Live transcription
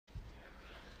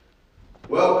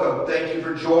Welcome. Thank you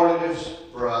for joining us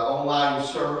for our online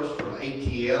service from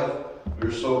ATF. We're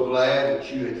so glad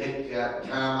that you have taken that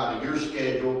time out of your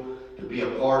schedule to be a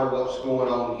part of what's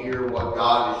going on here, what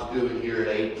God is doing here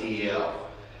at ATF.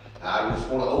 I just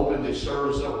want to open this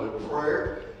service up with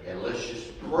prayer, and let's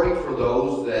just pray for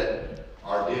those that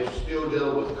are still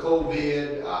dealing with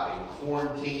COVID, in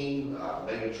quarantine,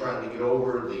 maybe trying to get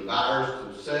over the virus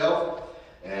themselves.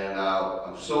 And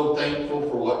I'm so thankful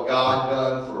for what God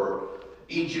done for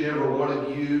each and every one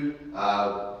of you.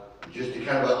 Just to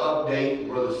kind of an update,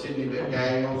 Brother Sidney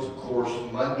McDaniels, of course,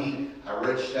 Monday, I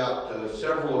reached out to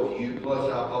several of you, plus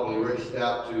I probably reached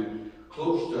out to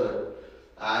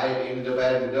I ended up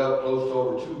adding up close to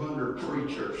over 200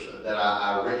 preachers that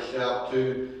I reached out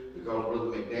to because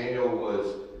Brother McDaniel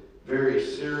was very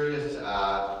serious.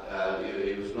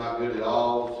 It was not good at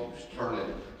all. He was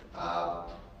turning,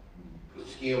 the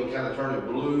skin kind of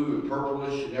turning blue and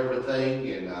purplish and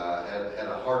everything, and had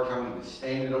a hard time even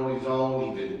standing on his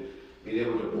own, even being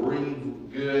able to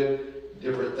breathe good,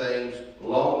 different things.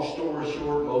 Long story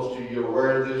short, most of you are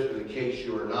aware of this, but in case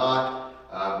you are not,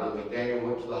 Brother McDaniel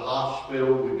went to the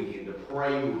hospital. We began to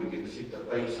pray. We began to seek the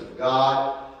face of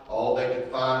God. All they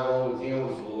could find wrong with him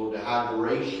was a little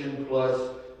dehydration plus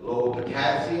low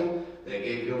potassium. They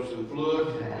gave him some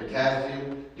fluid,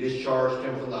 potassium, discharged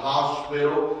him from the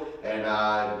hospital, and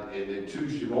then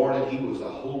Tuesday morning he was a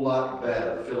whole lot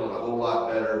better, feeling a whole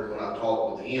lot better when I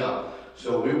talked with him.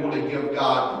 So we want to give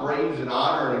God praise and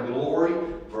honor and glory,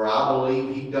 for I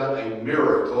believe he done a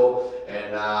miracle.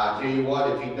 And I tell you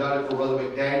what, if he done it for Brother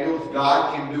McDaniels,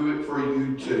 God can do it for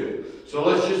you too. So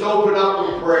let's just open up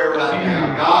with prayer right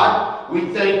now. God,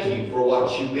 we thank you for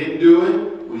what you've been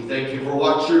doing. We thank you for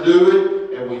what you're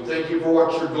doing. And we thank you for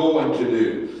what you're going to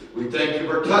do. We thank you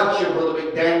for touching Brother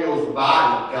McDaniel's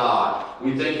body, God.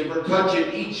 We thank you for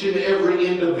touching each and every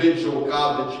individual,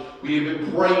 God, that we have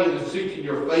been praying and seeking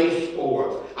your face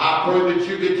for. I pray that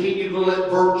you continue to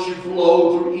let virtue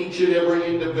flow through each and every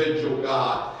individual,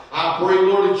 God. I pray,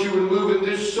 Lord, that you would move in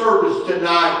this service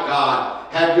tonight, God.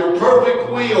 Have your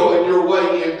perfect will and your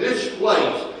way in this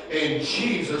place. In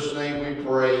Jesus' name we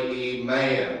pray,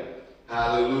 amen.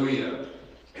 Hallelujah.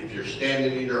 If you're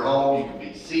standing in your home, you can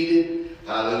be seated.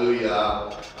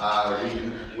 Hallelujah.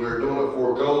 We're doing it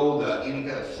forego any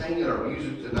kind of singing or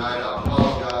music tonight. I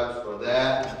apologize for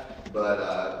that.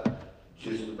 But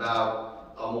just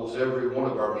about almost every one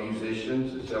of our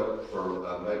musicians, except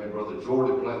for maybe Brother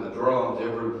Jordan playing the drums,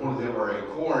 every one of them are in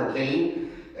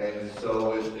quarantine. And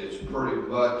so it's pretty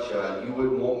much, you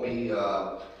wouldn't want me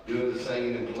doing the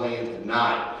singing and playing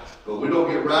tonight. But we're going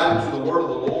to get right into the word of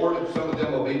the Lord, and some of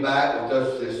them will be back with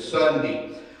us this Sunday.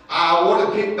 I want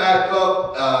to pick back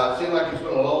up, it seems like it's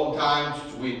been a long time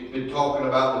since we've been talking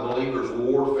about the believer's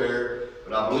warfare,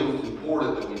 but I believe it's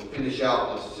important that we finish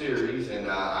out this series, and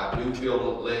I do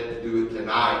feel led to do it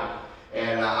tonight.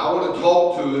 And I want to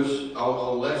talk to us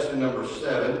on lesson number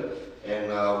 7, and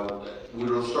we're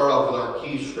going to start off with our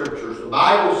key scriptures. The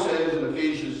Bible says in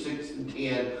Ephesians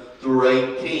 6:10 through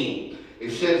 18,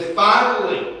 it says,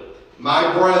 "Finally,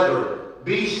 my brethren,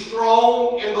 be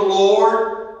strong in the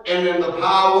Lord and in the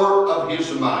power of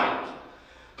his might.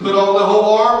 Put on the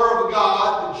whole armor of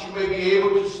God, that you may be able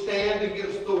to stand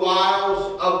against the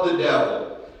wiles of the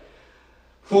devil.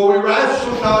 For we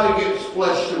wrestle not against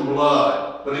flesh and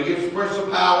blood, but against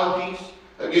principalities,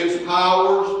 against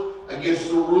powers, against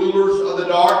the rulers of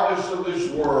the darkness of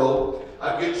this world,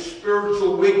 against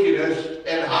spiritual wickedness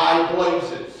in high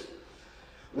places.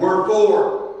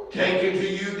 Wherefore, take unto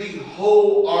you the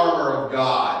whole armor of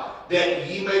God, that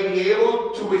ye may be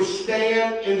able to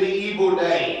withstand in the evil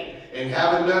day. And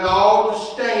having done all to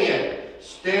stand,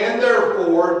 stand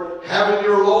therefore, having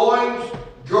your loins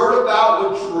girt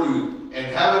about with truth, and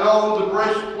having on the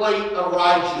breastplate of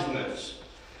righteousness,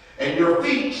 and your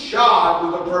feet shod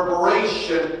with the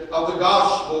preparation of the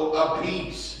gospel of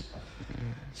peace."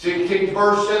 16th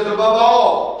verse says, "Above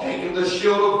all, taking the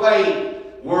shield of faith,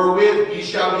 wherewith ye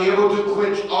shall be able to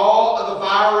quench all of the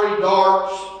fiery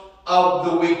darts of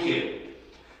the wicked.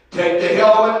 Take the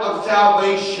helmet of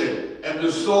salvation and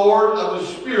the sword of the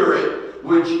Spirit,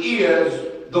 which is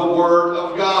the Word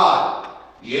of God."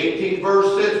 The 18th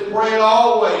verse says, "Praying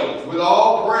always with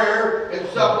all prayer and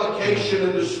supplication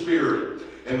in the Spirit,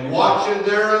 and watching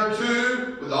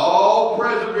thereunto with all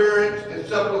perseverance and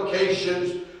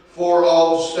supplications for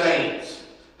all saints."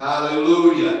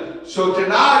 Hallelujah. So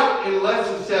tonight in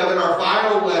lesson 7, our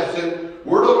final lesson,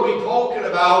 we're going to be talking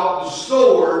about the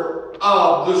sword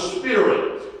of the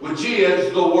Spirit, which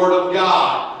is the Word of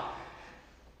God.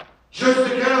 Just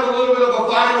to kind of a little bit of a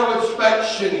final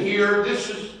inspection here, this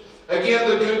is again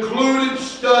the concluded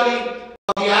study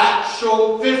of the acts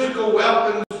actual physical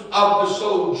weapons of the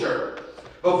soldier.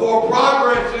 Before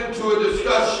progressing into a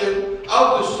discussion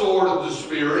of the sword of the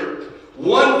Spirit,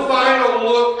 one final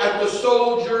look at the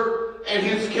soldier and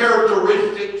his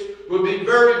characteristics would be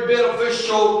very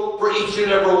beneficial for each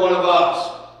and every one of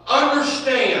us.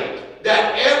 Understand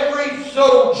that every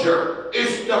soldier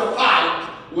is to fight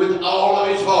with all of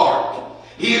his heart.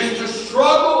 He is to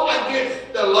struggle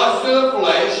against the lust of the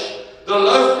flesh, the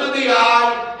lust of the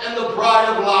eye, and the pride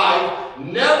of life,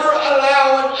 never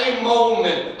allowing a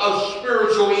moment of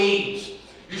spiritual ease.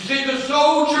 You see, the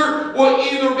soldier will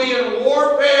either be in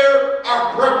warfare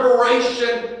or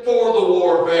preparation for the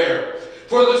warfare.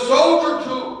 For the soldier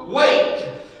to wait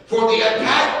for the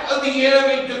attack of the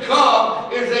enemy to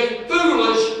come is a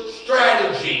foolish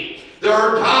strategy. There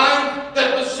are times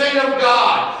that the saint of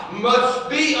God must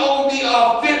be on the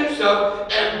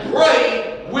offensive and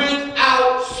pray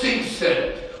without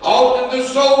ceasing. Often the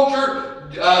soldier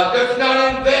does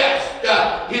not invest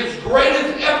his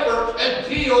greatest effort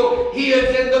until he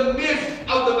is in the midst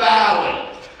of the valley.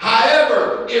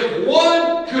 However, if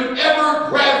one could ever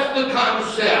grasp the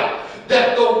concept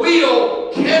that the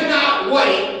wheel cannot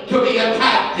wait to be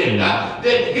attacked in,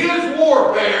 then his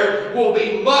warfare will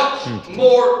be much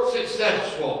more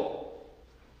successful.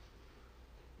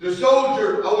 The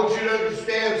soldier, I want you to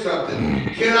understand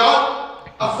something, cannot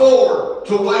afford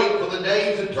to wait for the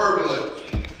days of turbulence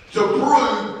to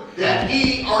prove that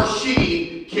he or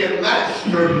she can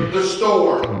master the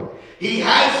storm. He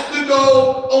has to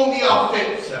go on the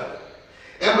offensive.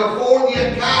 And before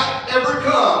the attack ever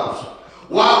comes,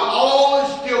 while all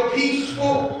is still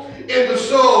peaceful in the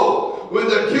soul, when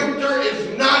the tempter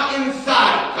is not in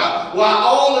sight, while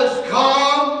all is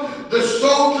calm, the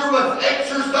soldier must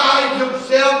exercise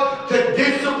himself to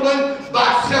discipline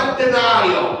by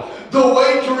self-denial. The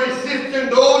way to resist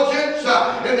indulgence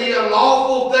in the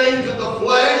unlawful things of the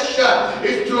flesh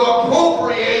is to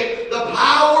appropriate the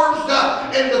powers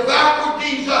and the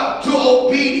faculties to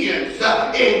obedience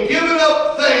in giving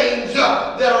up things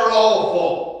that are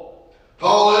lawful.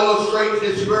 Paul illustrates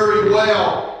this very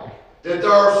well, that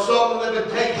there are some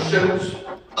limitations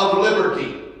of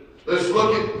liberty. Let's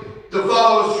look at the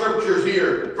following scriptures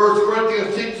here. 1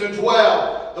 Corinthians 6 and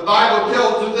 12. The Bible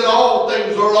tells us that all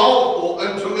things are lawful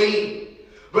unto me,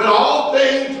 but all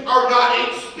things are not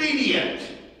expedient.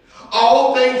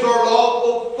 All things are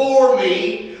lawful for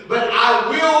me, but I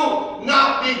will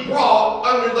not be brought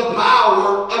under the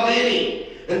power of any.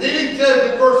 And then he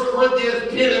says in 1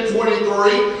 Corinthians 10 and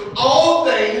 23, all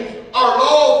things are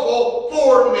lawful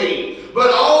for me, but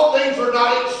all things are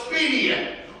not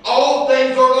expedient. All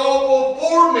things are lawful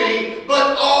for me,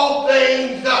 but all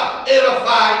things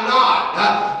edify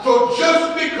not. So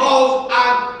just because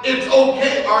it's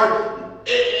okay, or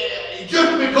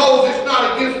just because it's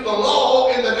not against the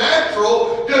law in the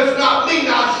natural, does not mean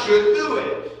I should do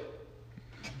it.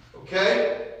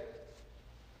 Okay?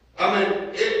 I mean,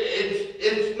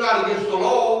 it's not against the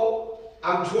law.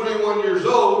 I'm 21 years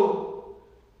old,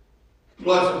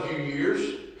 plus a few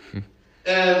years,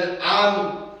 and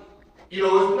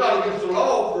it's not against the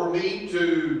law for me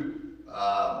to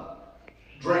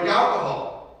drink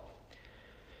alcohol.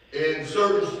 In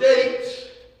certain states,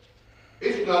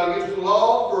 it's not against the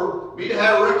law for me to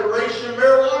have recreation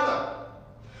marijuana.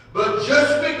 But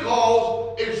just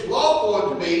because it's lawful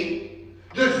unto me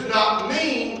does not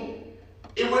mean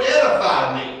it would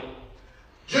edify me.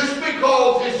 Just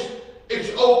because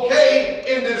it's okay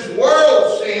in this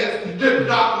world sense does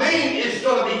not mean it's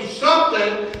going to be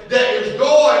something that is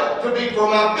going to be for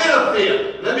my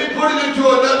benefit. Let me put it into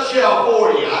a nutshell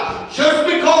for you. Just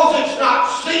because it's not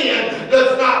sin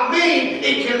does not mean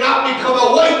it cannot become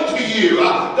a weight to you.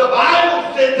 The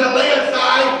Bible said to lay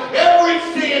aside every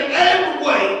sin and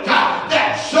weight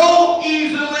that so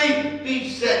easily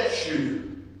besets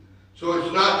you. So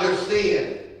it's not just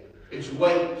sin, it's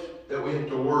weight that we have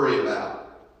to worry about.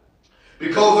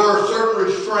 Because there are certain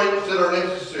restraints that are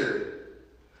necessary.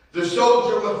 The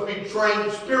soldier must be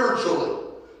trained spiritually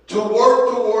to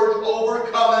work towards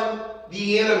overcoming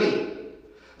the enemy.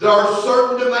 There are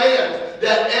certain demands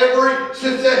that every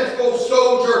successful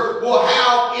soldier will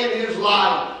have in his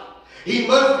life. He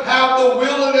must have the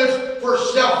willingness for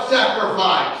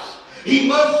self-sacrifice. He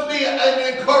must be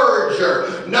an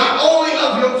encourager, not only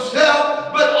of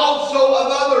himself, but also of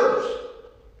others.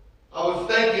 I was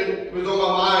thinking, it was on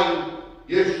my mind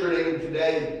yesterday and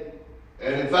today.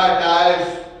 And in fact,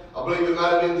 I believe it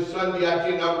might have been Sunday, I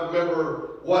cannot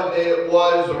remember what day it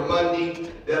was, or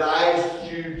Monday, that I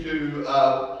asked you to,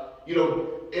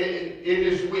 in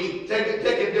this week, take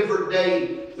a different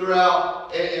day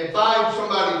throughout and find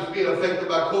somebody who's being affected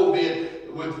by COVID,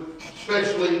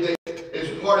 especially as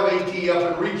part part of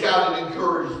ATF and reach out and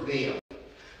encourage them.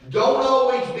 Don't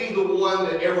always be the one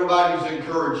that everybody's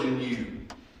encouraging you.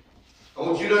 I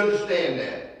want you to understand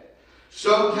that.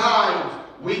 Sometimes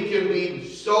we can be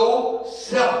so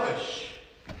selfish.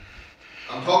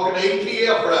 I'm talking to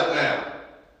ATF right now.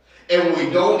 And we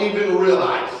don't even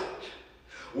realize it.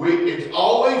 It's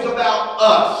always about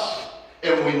us,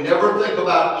 and we never think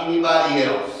about anybody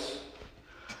else.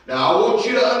 Now, I want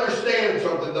you to understand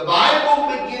something. The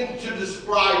Bible begins to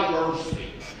describe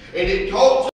mercy, and it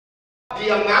talks about the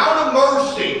amount of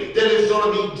mercy that is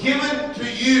going to be given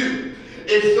to you.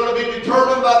 It's going to be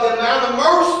determined by the amount of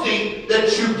mercy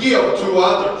that you give to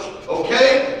others.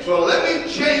 Okay? So let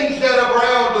me change that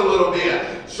around a little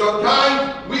bit.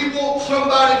 Sometimes we want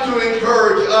somebody to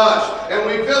encourage us, and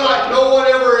we feel like no one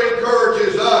ever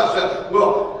encourages us.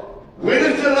 Well, when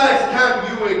is the last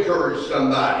time you encouraged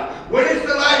somebody? When is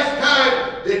the last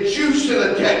time that you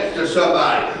sent a text to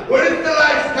somebody? When is the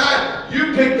last time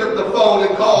you picked up the phone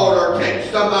and called or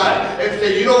texted somebody and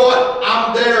said, you know what,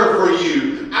 I'm there for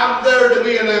you. I'm there to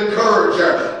be an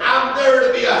encourager. I'm there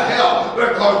to be a help,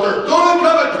 because there's going to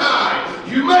come a time.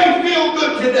 You may feel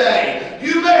good today.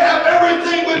 You may have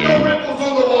everything with no ripples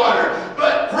on the water.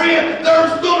 But friend,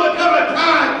 there's going to come a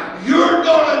time you're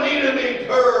going to need an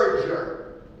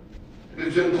encourager.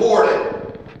 It's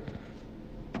important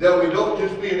that we don't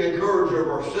just be an encourager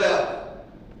of ourselves,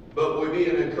 but we be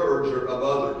an encourager of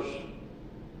others.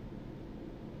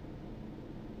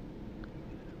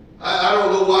 I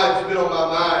don't know why it's been on my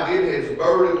mind. It has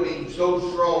burdened me so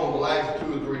strong the last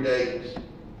 2 or 3 days.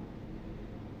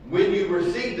 When you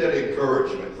receive that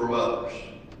encouragement from others,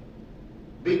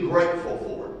 be grateful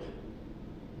for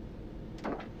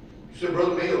it. You say,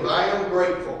 Brother Mills, I am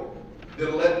grateful.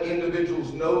 Then let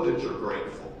individuals know that you're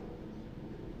grateful.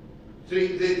 See,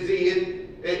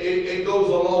 it goes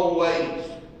a long ways.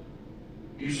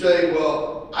 You say,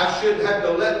 well, I shouldn't have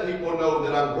to let people know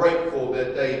that I'm grateful,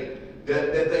 that they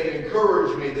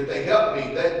encourage me, that they help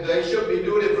me. That they shouldn't be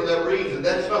doing it for that reason.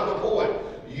 That's not the point.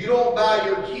 You don't buy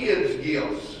your kids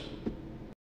gifts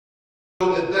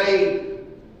so that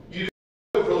you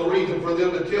do it for the reason for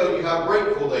them to tell you how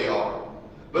grateful they are.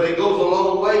 But it goes a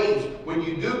long ways when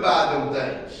you do buy them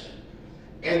things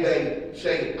and they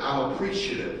say, I'm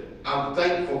appreciative, I'm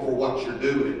thankful for what you're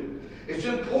doing. It's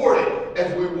important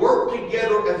as we work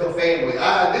together as a family.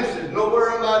 This is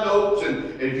nowhere in my notes,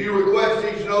 and if you request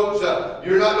these notes,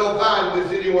 you're not going to find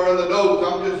this anywhere in the notes.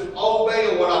 I'm just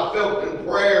obeying what I felt in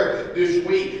prayer this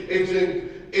week. It's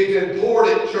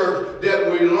important, church,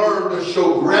 that we learn to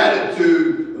show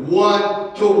gratitude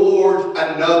one towards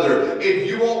another. If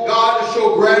you want God to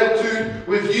show gratitude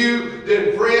with you,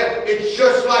 then friend, it's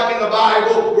just like in the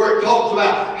Bible where it talks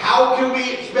about how can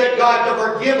we expect God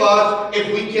to forgive us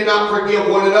if we cannot forgive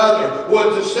one another?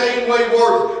 Well, it's the same way it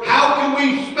works. How can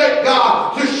we expect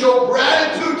God to show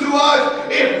gratitude to us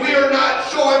if we are not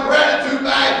showing gratitude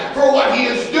back for what He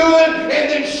is doing and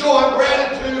then showing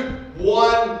gratitude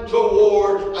one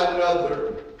towards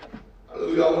another?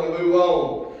 Hallelujah. I want to move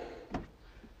on.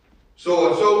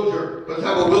 So a soldier must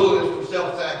have a willingness for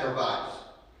self-sacrifice.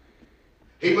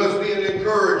 He must be an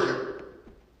encourager,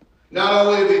 not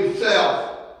only of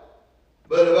himself,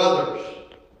 but of others.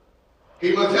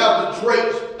 He must have the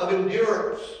traits of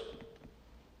endurance.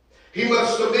 He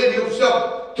must submit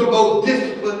himself to both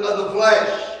discipline of the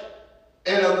flesh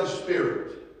and of the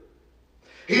spirit.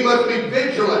 He must be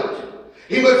vigilant.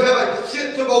 He must have a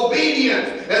sense of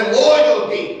obedience and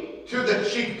loyalty to the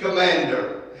chief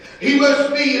commander. He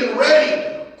must be in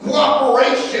ready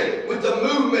cooperation with the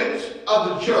movements of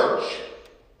the church.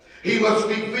 He must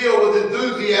be filled with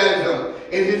enthusiasm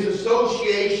in his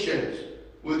associations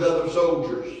with other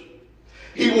soldiers.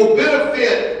 He will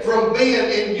benefit from being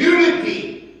in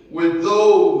unity with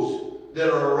those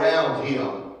that are around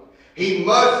him. He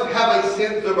must have a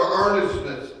sense of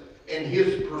earnestness in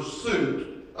his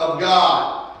pursuit of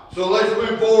God. So let's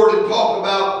move forward and talk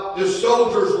about the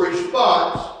soldier's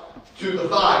response to the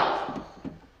fight.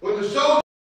 When the soldier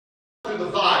goes to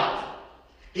the fight,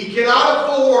 he cannot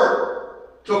afford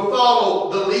to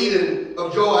follow the leading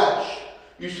of Joash.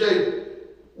 You say,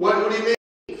 what do you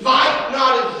mean? Fight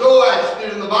not as Joash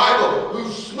did in the Bible, who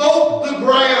smote the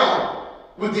ground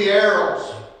with the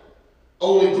arrows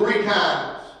only 3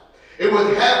 times. It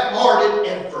was half-hearted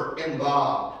effort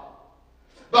involved.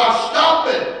 By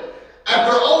stopping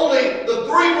after only the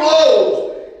 3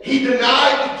 blows, he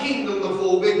denied the kingdom the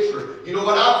full victory. You know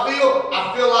what I feel?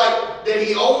 I feel like that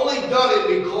he only done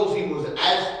it because he was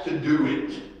asked to do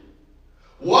it.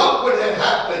 What would have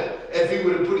happened if he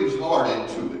would have put his heart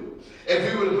into it? If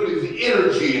he would have put his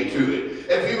energy into it?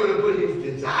 If he would have put his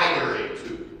desire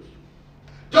into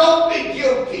it? Don't be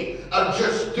guilty of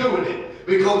just doing it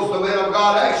because the man of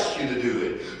God asked you to do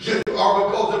it, or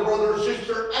because the brother or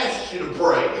sister asked you to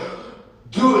pray.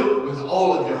 Do it with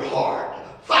all of your heart.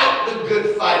 Fight the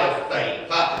good fight of faith.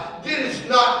 It's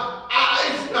not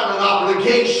an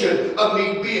obligation of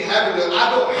me I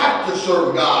don't have to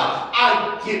serve God.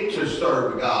 I get to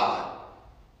serve God.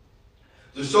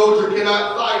 The soldier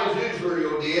cannot fight as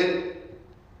Israel did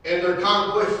in their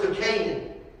conquest of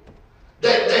Canaan.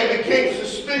 They became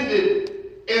suspended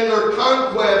in their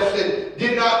conquest and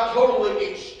did not totally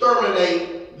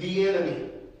exterminate the enemy.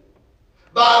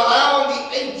 By allowing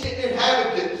the ancient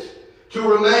inhabitants to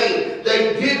remain,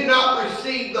 they did not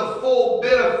receive the full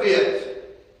benefits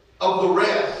of the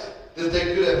rest that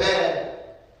they could have had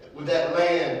with that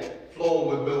land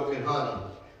flowing with milk and honey.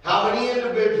 How many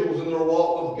individuals in their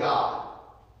walk with God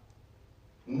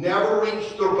never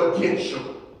reached their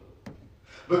potential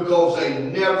because they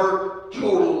never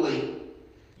totally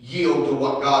yield to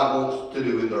what God wants to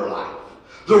do in their life?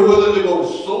 They're willing to go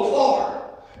so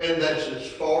far, and that's as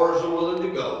far as they're willing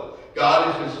to go.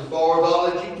 God is as far as I'll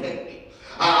let you take me.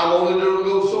 I'm only going to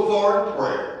go so far in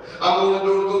prayer. I'm only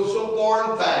going to go so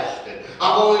far in fasting.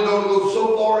 I'm only going to go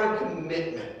so far in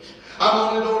commitment. I'm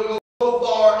only going to go so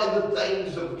far in the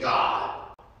things of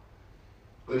God.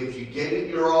 But if you gave it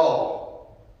your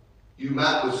all, you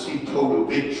might receive total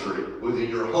victory within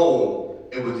your home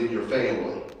and within your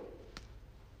family.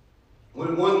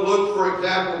 When one looks, for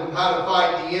example, at how to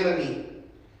fight the enemy,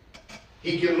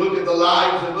 he can look at the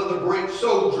lives of other great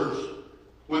soldiers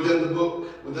within the book,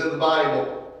 within the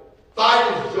Bible.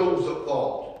 Fight as Joseph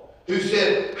fought, who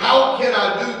said, how can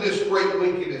I do this great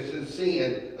wickedness and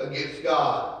sin against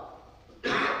God?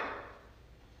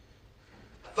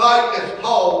 Fight as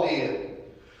Paul did,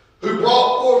 who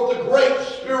brought forth the great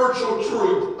spiritual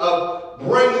truth of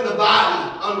bringing the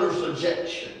body under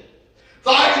subjection.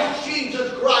 Fight as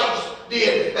Jesus Christ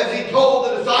did, as he told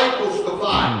the disciples to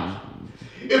fight.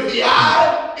 If the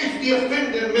eye is the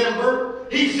offending member,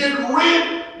 he said,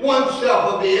 rid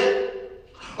oneself of it.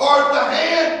 Or if the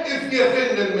hand is the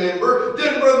offending member,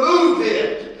 then remove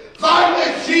it. Fight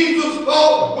as Jesus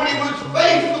fought when he was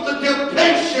faced with the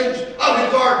temptations of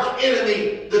his arch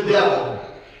enemy, the devil.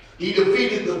 He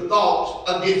defeated the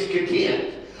thoughts of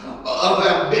discontent, of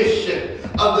ambition,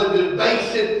 of the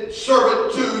debasing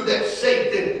servitude that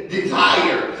Satan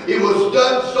desired. It was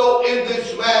done so in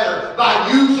this manner by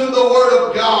using the word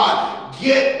of God.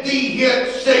 Get thee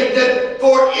hence, Satan,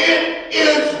 for it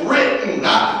is written,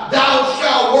 thou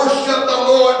shalt worship the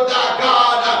Lord thy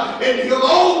God, and him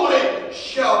only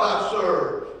shalt thou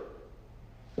serve.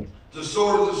 The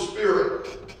sword of the Spirit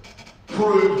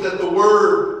proves that the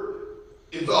word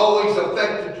is always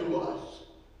effective to us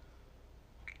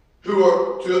who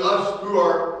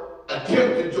are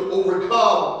attempting to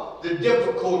overcome the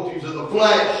difficulties of the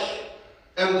flesh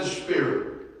and the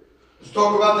spirit. Let's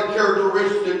talk about the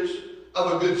characteristics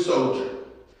of a good soldier.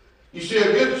 You see,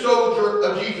 a good soldier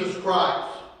of Jesus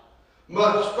Christ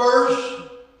must first,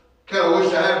 kind of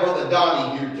wish I had Brother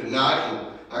Donnie here tonight,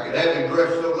 and I could have him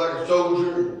dressed up like a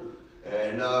soldier,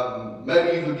 and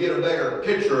maybe you could get a better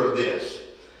picture of this.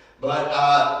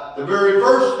 But the very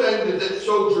first thing that that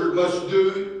soldier must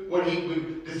do when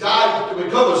he decides to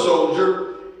become a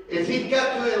soldier is he's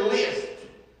got to enlist.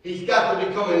 He's got to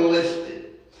become enlisted.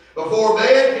 Before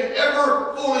man can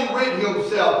ever fully rid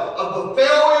himself of the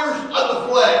failures of the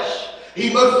flesh,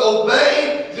 he must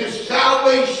obey this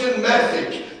salvation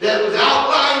message that was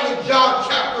outlined in John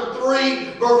chapter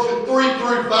 3, verses 3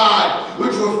 through 5,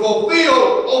 which was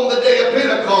fulfilled on the day of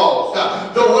Pentecost.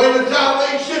 The way to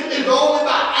salvation is only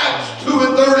by Acts 2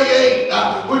 and 38,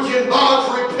 which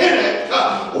involves repentance,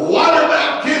 water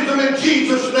baptism in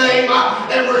Jesus' name,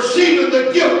 and receiving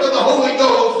the gift of the Holy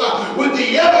Ghost with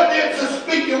the evidence of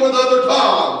speaking with other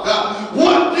tongues.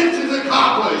 Once this is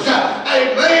accomplished,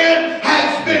 a man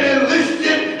has been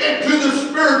enlisted into the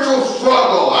spiritual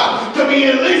struggle. To be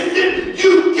enlisted,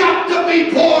 you've got to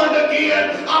be born again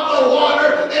of the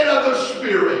water and of the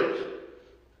Spirit.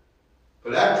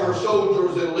 But after a soldier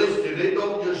is enlisted, it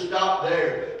don't just stop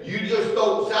there. You just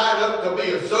don't sign up to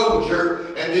be a soldier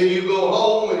and then you go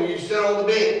home and you sit on the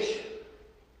bench.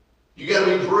 You got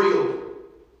to be drilled.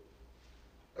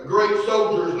 A great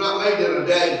soldier is not made in a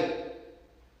day.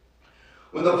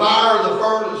 When the fire of the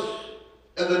furnace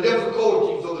and the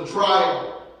difficulties of the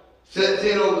trial sets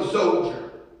in on the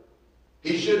soldier,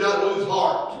 he should not lose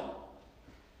heart.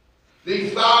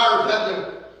 These fires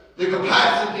have the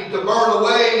capacity to burn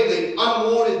away the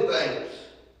unwanted things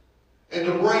and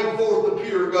to bring forth the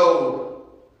pure gold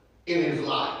in his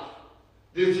life.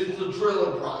 This is the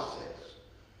drilling process.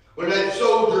 When that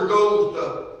soldier goes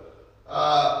to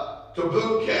to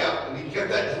boot camp, and he kept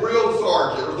that drill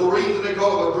sergeant, or the reason they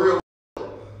call him a drill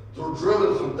sergeant. They're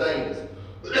drilling some things,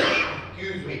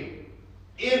 excuse me,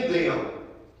 in them,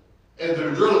 and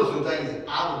they're drilling some things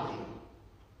out of them.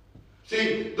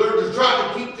 See, they're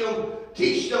trying to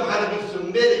teach them how to be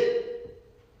submitted.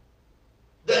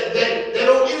 They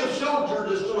don't need a soldier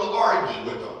that's going to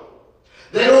argue with them.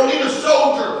 They don't need a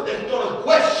soldier that's going to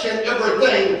question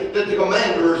everything that the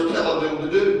commander is telling them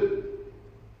to do.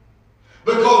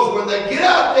 Because when they get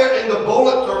out there and the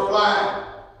bullets are flying,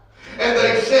 and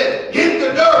they said, hit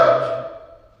the dirt,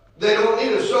 they don't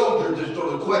need a soldier that's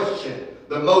going to question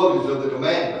the motives of the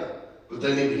commander, but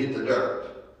they need to hit the dirt.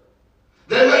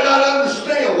 They may not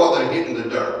understand why they're hitting the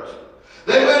dirt.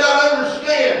 They may not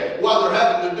understand why they're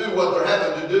having to do what they're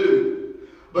having to do,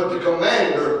 but the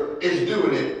commander is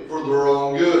doing it for their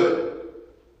own good.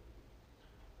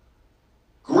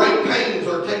 Great pains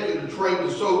are taken to train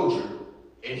the soldier,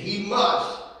 and he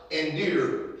must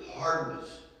endure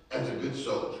hardness as a good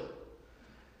soldier.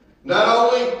 Not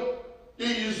only do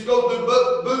you just go through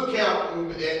boot camp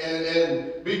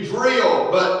and be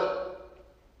drilled, but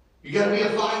you got to be a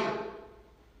fighter.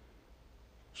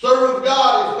 Serving of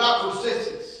God is not for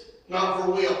sissies, not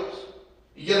for wimps.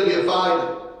 You got to be a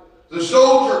fighter. The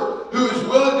soldier who is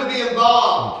willing to be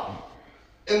involved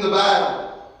in the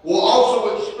battle will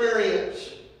also experience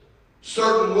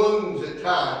certain wounds at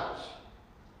times.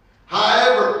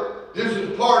 However, this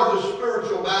is part of the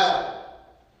spiritual battle,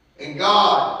 and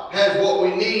God has what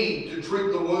we need to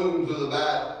treat the wounds of the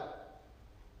battle.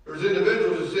 There's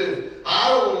individuals that say, I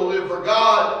don't want to live for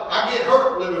God. I get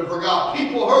hurt living for God.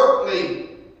 People hurt me.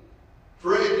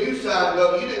 Fred, you signed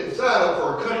up. You didn't sign up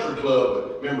for a country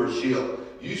club membership.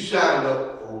 You signed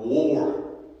up for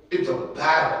war. It's a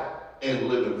battle in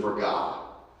living for God.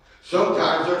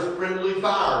 Sometimes there's friendly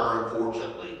fire,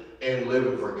 unfortunately, in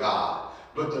living for God.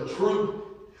 But the truth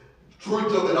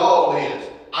of it all is,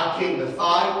 I came to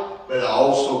fight, but I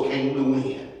also came to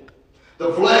win.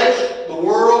 The flesh, the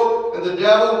world, and the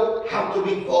devil have to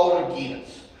be fought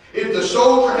against. If the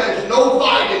soldier has no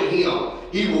fight in him,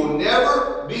 he will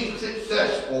never be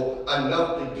successful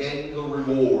enough to gain the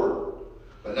reward.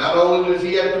 But not only does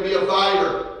he have to be a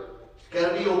fighter, he's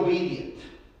got to be obedient.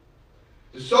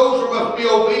 The soldier must be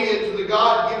obedient to the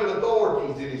God-given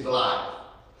authorities in his life.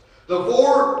 The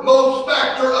foremost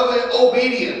factor of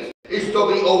obedience is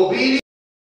to be obedient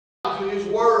to his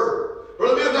word.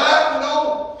 Brother Bill, I have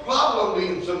no problem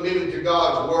being submitted to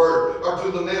God's word or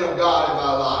to the men of God in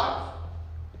my life.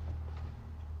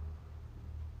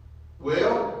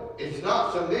 Well, it's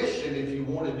not submission if you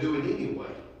want to do it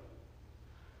anyway.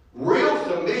 Real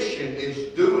submission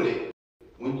is doing it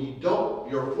when you don't,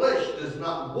 your flesh does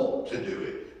not want to do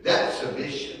it. That's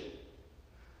submission.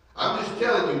 I'm just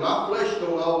telling you, my flesh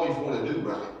don't always want to do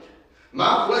right.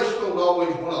 My flesh don't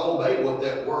always want to obey what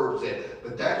that word said.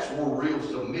 But that's where real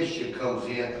submission comes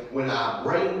in, when I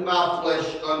bring my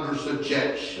flesh under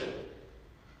subjection.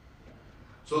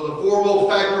 So the foremost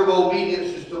factor of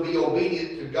obedience is to be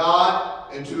obedient to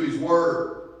God and to his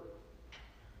word.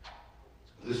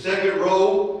 The second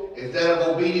role is that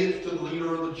of obedience to the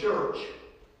leader of the church.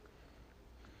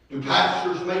 Do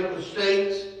pastors make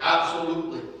mistakes?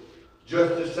 Absolutely.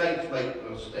 Just as saints make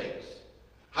mistakes.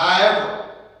 However,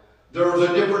 there is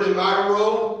a difference in my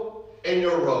role and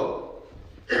your role.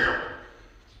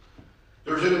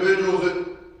 There's individuals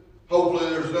that, hopefully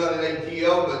there's none in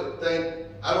ATL, but think,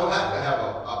 I don't have to have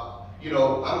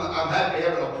I'm happy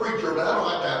having a preacher, but I don't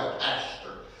have to have a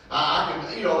pastor. I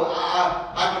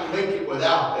can make it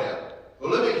without that.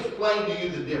 Well, let me explain to you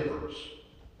the difference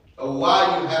of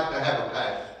why you have to have a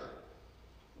pastor.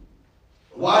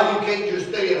 Why you can't just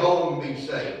stay at home and be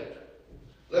saved.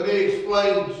 Let me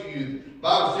explain to you. The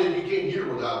Bible says you can't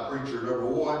hear without a preacher, number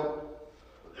one.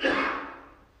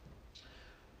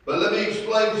 But let me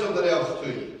explain something else to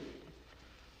you.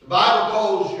 The Bible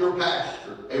calls your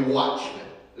pastor a watchman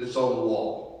that's on the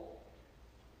wall.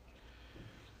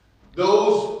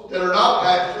 Those that are not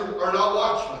pastors are not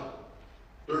watchmen.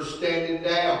 They're standing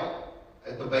down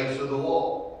at the base of the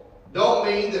wall. Don't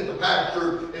mean that the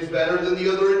pastor is better than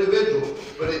the other individual,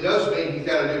 but it does mean he's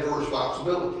got a different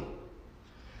responsibility.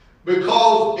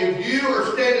 Because if you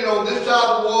are standing on this side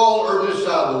of the wall or this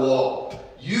side of the wall,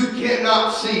 you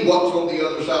cannot see what's on the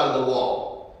other side of the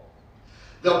wall.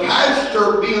 The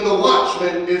pastor, being the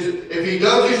watchman, is, if he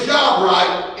does his job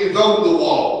right, is on the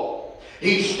wall.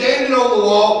 He's standing on the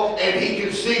wall, and he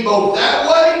can see both that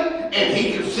way, and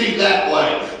he can see that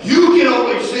way. You can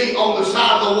only see on the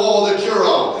side of the wall that you're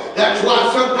on. That's why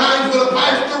sometimes when a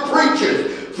pastor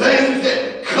preaches, things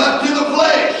that cut to the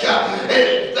flesh,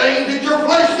 and things that your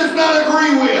flesh does not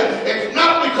agree with, it's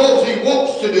not because he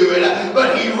wants to do it,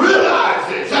 but he realizes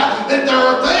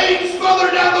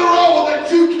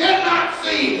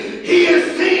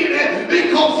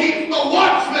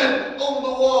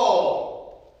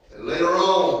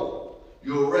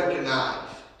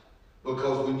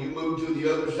move to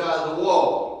the other side of the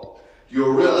wall,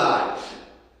 you'll realize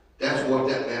that's what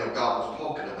that man of God was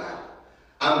talking about.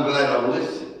 I'm glad I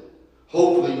listened.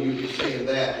 Hopefully you be saying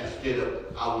that instead of,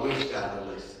 I wish I'd have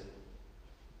listened.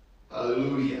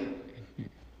 Hallelujah.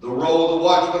 The role of the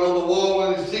watchman on the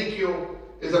wall in Ezekiel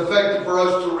is effective for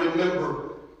us to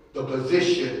remember the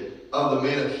position of the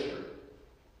ministry.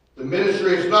 The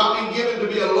ministry has not been given to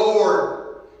be a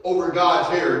lord over God's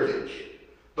heritage,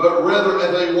 but rather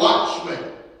as a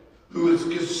watchman who is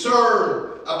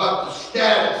concerned about the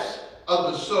status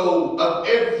of the soul of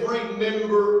every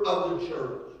member of the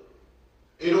church.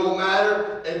 It don't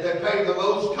matter if they pay the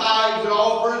most tithes and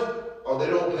offerings or they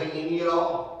don't pay any at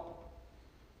all.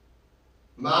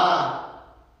 My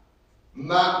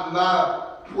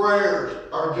prayers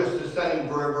are just the same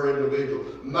for every individual.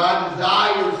 My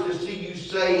desires to see you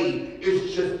saved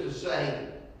is just the same.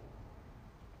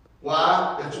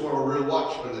 Why? That's what a real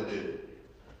watchman will do.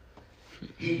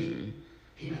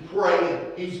 He's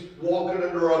praying. He's walking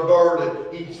under a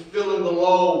burden. He's feeling the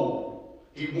load.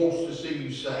 He wants to see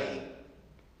you saved.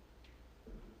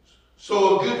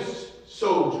 So a good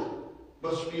soldier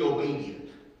must be obedient.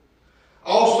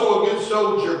 Also, a good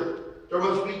soldier, there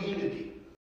must be unity.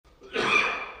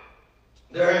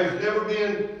 There has never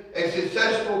been a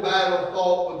successful battle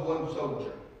fought with one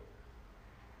soldier.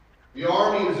 The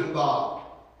army is involved.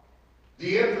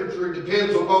 The infantry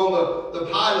depends upon the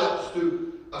pilots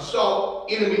to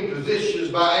assault enemy positions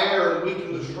by air and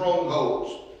weaken the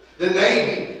strongholds. The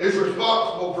Navy is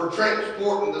responsible for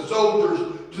transporting the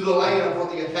soldiers to the land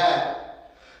for the attack.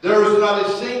 There is not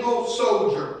a single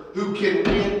soldier who can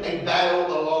win a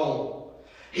battle alone.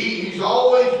 He's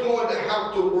always going to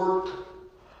have to work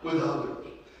with others.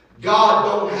 God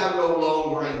don't have no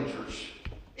lone rangers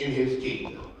in his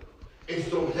kingdom. It's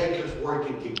going to take us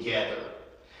working together.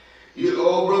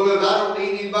 Brothers, I don't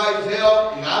need anybody's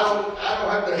help, and I don't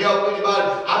have to help anybody.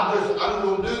 I'm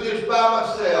going to do this by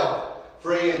myself.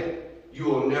 Friend, you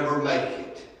will never make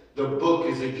it. The book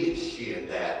is against you in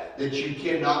that you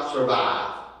cannot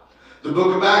survive. The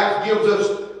book of Acts gives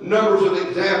us numbers of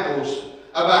examples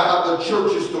about how the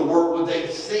church is to work with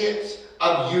a sense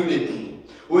of unity.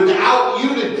 Without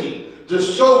unity, the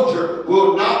soldier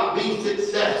will not be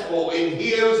successful in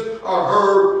his or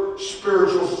her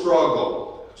spiritual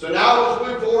struggle. So now let's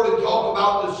move forward and talk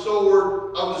about the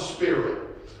sword of the Spirit.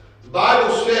 The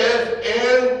Bible says,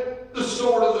 and the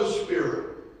sword of the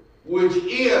Spirit, which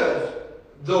is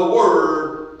the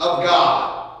Word of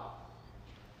God.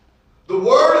 The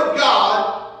Word of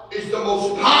God is the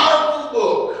most powerful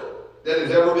book that has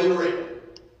ever been written.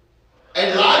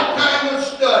 A lifetime of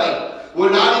study will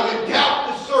not even tap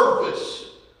the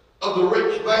surface of the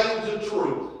rich veins of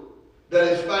truth that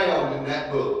is found in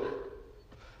that book.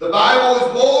 The Bible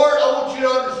is more, I want you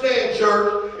to understand,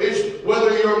 church, it's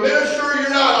whether you're a minister or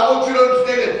you're not, I want you to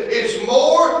understand it. It's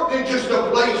more than just a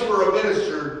place for a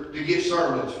minister to get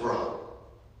sermons from.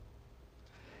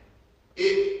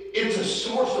 It's a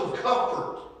source of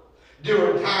comfort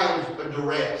during times of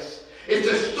duress. It's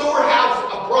a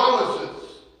storehouse of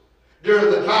promises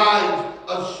during the times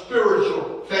of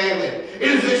spiritual famine. It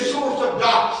is a source of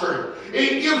doctrine.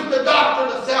 It gives the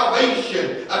doctrine of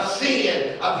salvation, of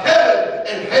sin, of heaven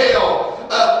and hell,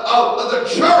 of the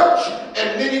church,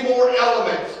 and many more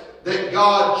elements that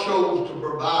God chose to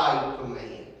provide to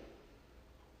man.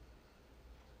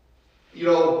 You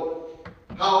know,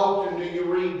 how often do you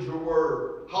read your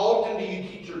word? How often do you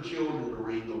teach your children to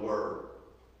read the Word?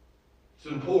 It's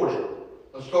important.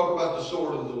 Let's talk about the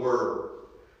sword of the Word.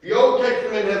 The Old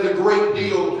Testament has a great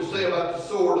deal to say about the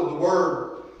sword of the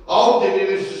Word. Often it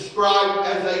is described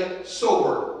as a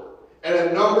sword, and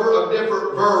a number of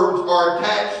different verbs are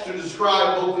attached to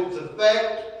describe both its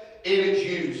effect and its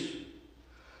use.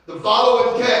 The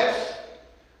following text,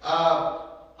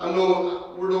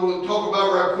 we're going to talk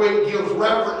about right quick, gives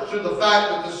reference to the fact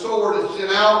that the sword is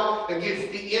sent out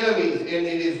against the enemies, and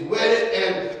it is wetted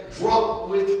and drunk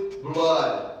with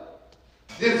blood.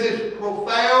 This is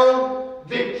profound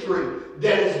victory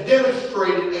that is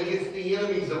demonstrated against the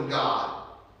enemies of God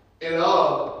and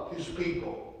of his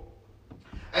people.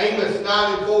 Amos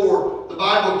 9:4, the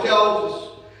Bible tells us,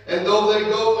 and though they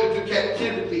go into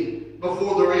captivity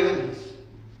before their enemies,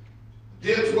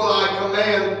 this will I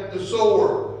command the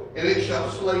sword, and it shall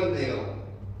slay them.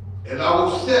 And I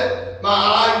will set my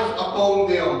eyes upon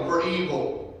them for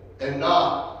evil and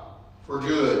not for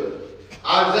good.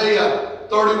 Isaiah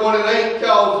 31:8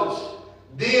 tells us,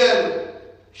 then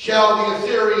shall the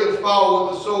Assyrians fall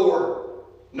with the sword,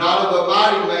 not of a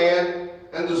mighty man,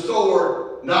 and the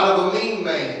sword not of a mean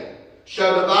man,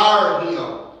 shall devour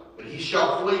him, but he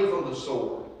shall flee from the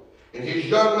sword, and his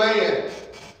young man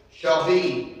shall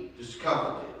be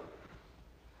discomfited.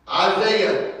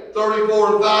 Isaiah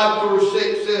 34 and 5 through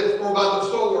 6 says, For by the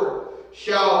sword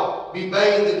shall be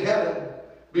bathed in heaven.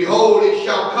 Behold, it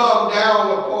shall come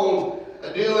down upon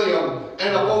Adullam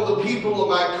and upon the people of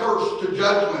my curse to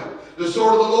judgment. The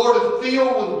sword of the Lord is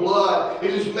filled with blood.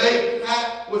 It is made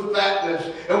fat with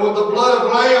fatness, and with the blood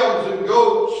of lambs and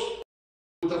goats,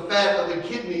 with the fat of the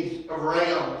kidneys of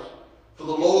rams. For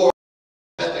the Lord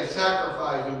hath a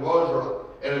sacrifice in Bozrah,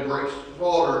 and a great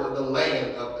slaughter in the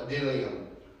land of Adullam.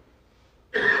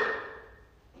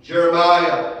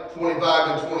 Jeremiah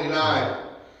 25 and 29.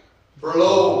 For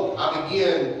lo, I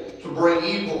begin to bring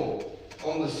evil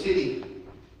on the city,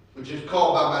 which is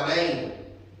called by my name,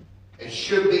 and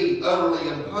should be utterly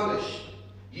unpunished.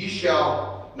 Ye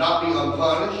shall not be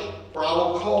unpunished, for I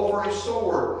will call for a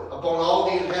sword upon all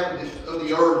the inhabitants of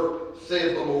the earth,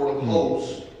 saith the Lord of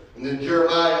hosts. And then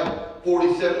Jeremiah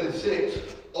 47 and 6.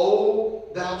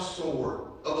 O thou sword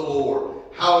of the Lord,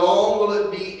 how long will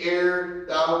it be ere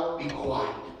thou be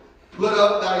quiet? Put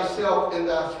up thyself in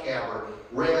thy scabbard,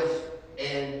 rest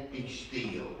and be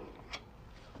still.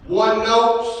 One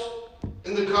notes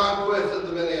in the conquest of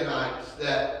the Midianites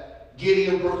that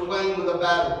Gideon proclaimed with a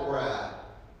battle cry,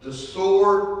 the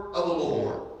sword of the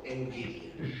Lord in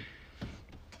Gideon.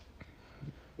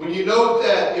 When you note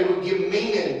that, it would give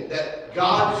meaning that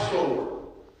God's sword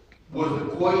was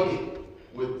equated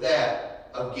with that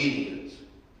of Gideon's.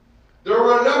 There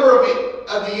were a number of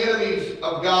the enemies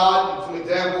of God, some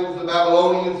examples, the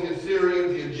Babylonians, the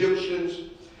Assyrians, the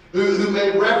Egyptians, who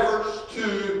made reference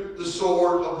to the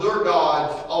sword of their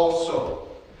gods also.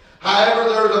 However,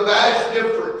 there is a vast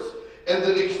difference in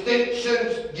the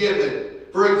distinctions given.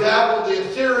 For example, the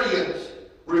Assyrians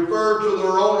referred to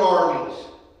their own armies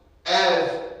as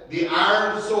the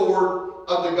iron sword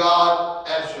of the god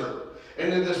Ashur,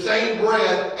 and in the same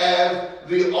breath as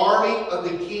the army of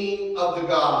the king of the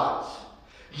gods.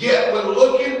 Yet when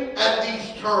looking at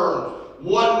these terms,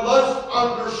 one must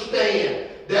understand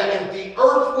that if the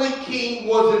earthly king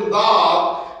was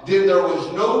involved, then there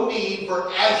was no need for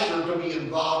Ashur to be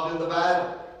involved in the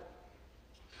battle.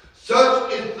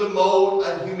 Such is the mode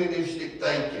of humanistic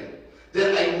thinking,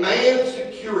 that a man's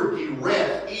security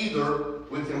rests either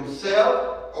with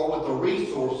himself or with the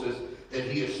resources that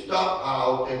he has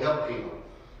stockpiled to help him.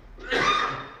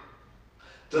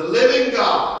 The living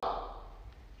God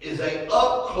is a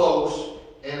up-close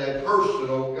and a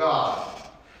personal God.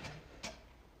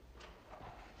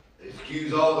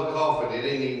 Excuse all the coughing. It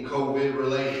ain't even COVID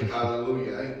related.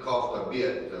 Hallelujah. I ain't coughed a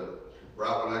bit.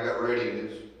 Right when I got ready, and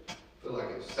I feel like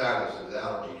it's sinuses,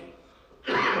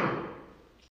 allergies.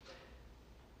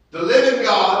 The living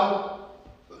God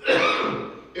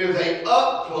is a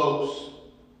up-close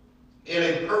and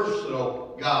a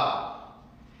personal God.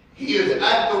 He is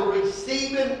at the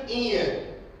receiving end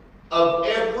of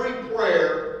every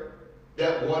prayer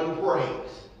that one prays.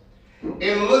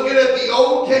 And looking at the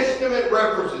Old Testament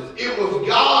references, it was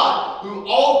God who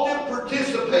often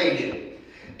participated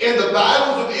in the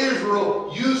battles of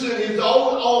Israel using his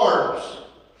own arms.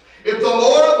 If the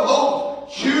Lord of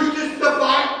hosts chooses to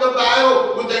fight the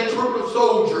battle with a troop of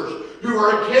soldiers who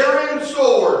are carrying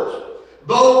swords,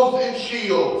 bows, and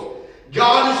shields,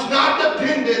 God is not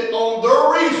dependent on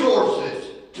their resources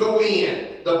to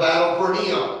win the battle for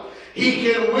him. He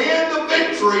can win the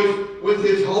victories with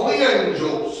his holy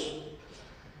angels.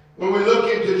 When we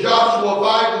look into Joshua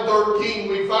 5 and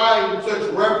 13, we find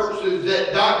such references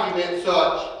that document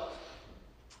such.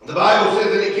 The Bible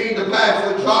says that it came to pass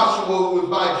when Joshua was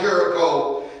by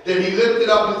Jericho, that he lifted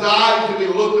up his eyes and he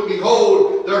looked, and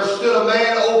behold, there stood a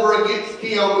man over against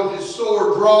him with his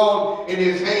sword drawn in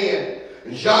his hand.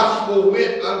 And Joshua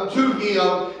went unto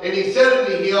him, and he said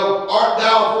unto him, Art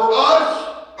thou for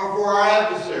us or for our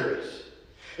adversaries?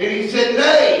 And he said,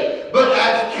 Nay, but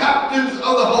as captains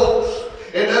of the host,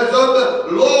 and as of the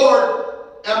Lord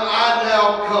am I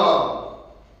now come.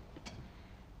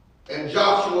 And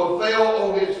Joshua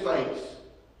fell on his face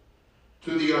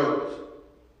to the earth,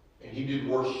 and he did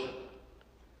worship.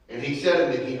 And he said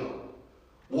unto him,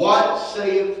 What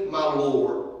saith my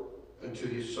Lord unto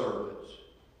his servants?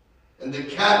 And the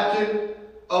captain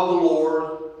of the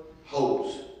Lord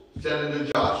hosts said unto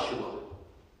Joshua,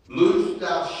 Loose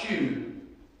thy shoe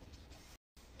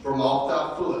from off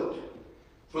thy foot,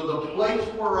 for the place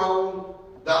whereon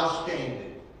thou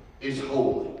standest is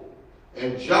holy.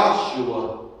 And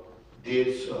Joshua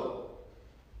did so.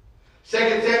 2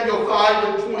 Samuel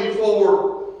 5 and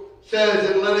 24 says,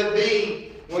 And let it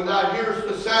be, when thou hearest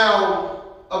the sound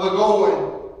of a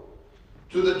going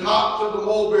to the tops of the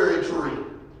mulberry tree,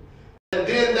 and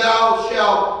then thou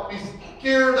shalt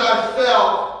bestir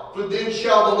thyself, for then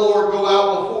shall the Lord go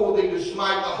out before thee to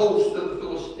smite the host of the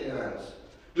Philistines.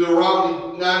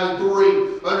 Deuteronomy 9 and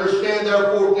 3. Understand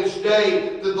therefore this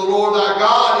day that the Lord thy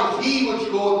God is he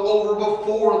which goeth over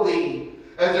before thee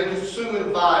as a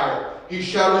consuming fire. He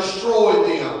shall destroy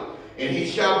them, and he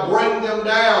shall bring them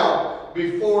down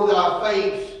before thy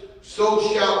face. So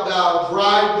shalt thou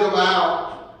drive them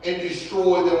out and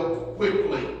destroy them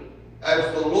quickly,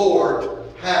 as the Lord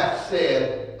hath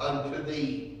said unto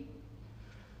thee.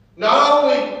 Not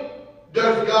only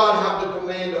does God have the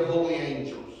command of holy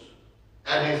angels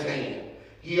at his hand,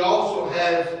 he also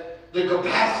has the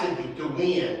capacity to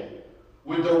win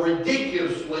with a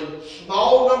ridiculously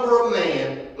small number of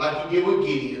men, like he did with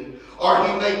Gideon, or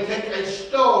he may take a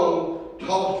stone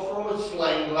tossed from a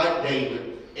sling like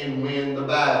David and win the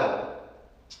battle.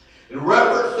 In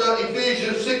reference to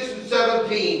Ephesians 6 and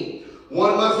 17,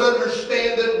 one must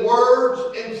understand that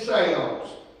words and sounds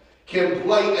can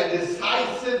play a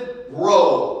decisive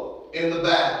role in the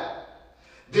battle.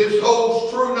 This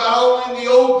holds true not only in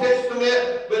the Old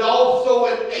Testament, but also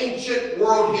in ancient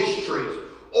world histories.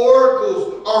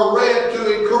 Oracles are read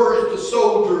to encourage the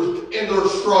soldiers in their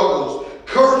struggles.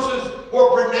 Curses were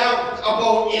pronounced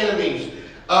upon enemies.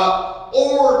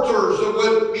 Orators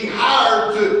would be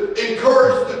hired to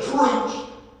encourage the troops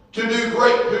to do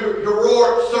great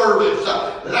heroic service.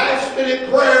 Last-minute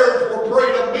prayers were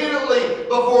prayed immediately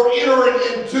before entering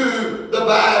into the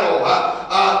battle.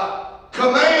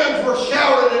 Commands were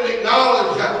shouted and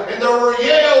acknowledged, and there were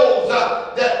yells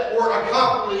that were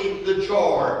accompanying the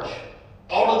charge.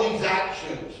 All of these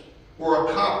actions were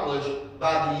accomplished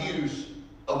by the use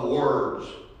of words.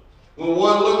 When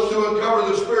one looks to uncover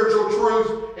the spiritual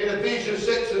truth in Ephesians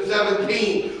 6 and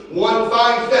 17, one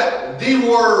finds that the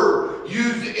word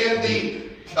used in the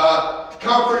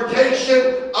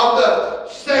confrontation of the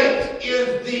saints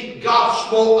is the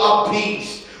gospel of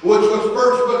peace, which was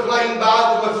first proclaimed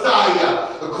by the Messiah.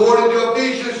 According to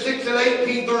Ephesians 6 and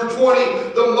 18 through 20,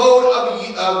 the mode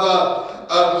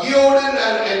of yielding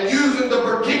and using the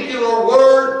particular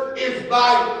word is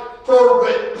by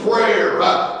fervent prayer.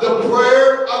 The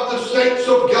prayer of the saints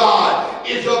of God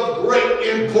is of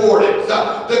great importance.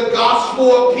 The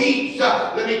gospel of peace,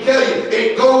 let me tell you,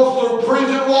 it goes through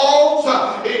prison walls,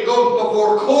 it goes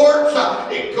before courts,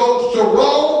 it goes to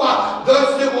Rome,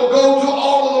 thus it will go to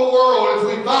all of the world,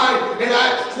 as we find in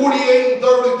Acts 28 and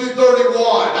 30 through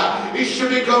 31. It should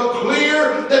become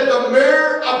clear that the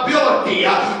mere ability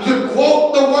to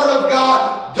quote the Word of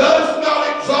God does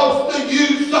not exhaust the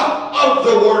use of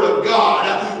the Word of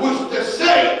God, which the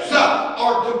saints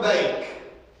are to make.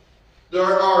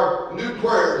 There are new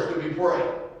prayers to be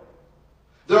prayed.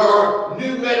 There are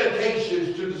new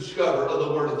meditations to discover of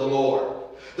the Word of the Lord.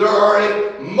 There are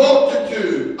a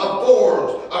multitude of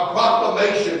forms of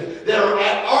proclamations that are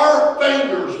at our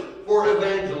fingers for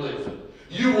evangelism.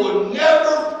 You will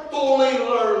never fully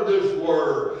learn this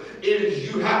Word. It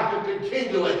is you have to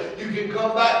continually. You can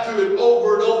come back to it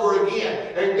over and over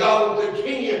again, and God will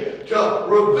continue to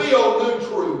reveal new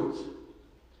truths.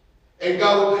 And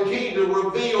God will continue to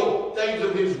reveal things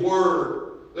of His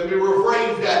Word. Let me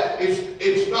rephrase that.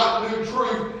 It's not new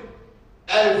truth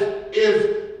as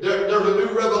if there's a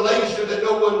new revelation that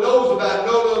no one knows about.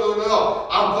 No.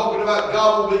 I'm talking about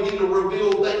God will begin to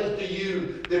reveal things to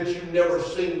you that you've never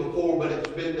seen before, but it's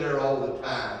been there all the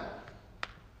time.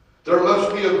 There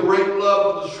must be a great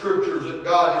love of the Scriptures that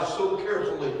God has so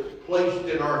carefully placed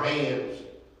in our hands.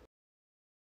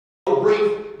 A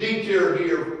brief detour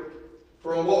here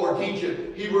from what we're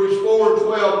teaching. Hebrews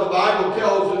 4:12, the Bible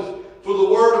tells us, for the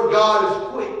Word of God is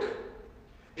quick,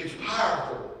 it's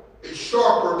powerful, it's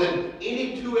sharper than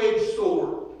any two-edged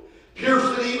sword,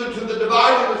 piercing even to the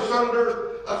dividing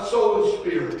asunder of soul and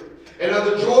spirit, and of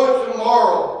the joints and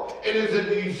marrow, and is a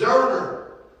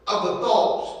discerner of the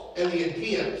thoughts and the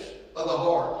intents of the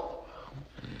heart.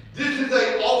 This is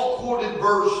an oft-quoted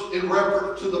verse in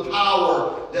reference to the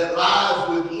power that lies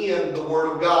within the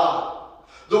Word of God.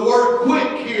 The word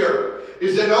quick here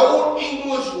is an old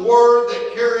English word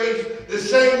that carries the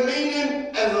same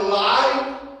meaning as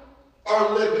alive or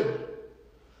living.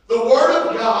 The Word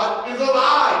of God is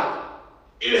alive.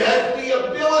 It has the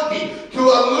ability to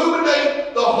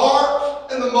illuminate the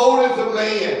hearts and the motives of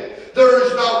man. There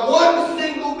is not one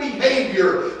single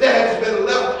behavior that has been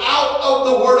left out of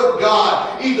the Word of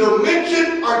God, either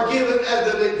mentioned or given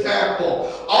as an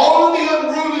example. All of the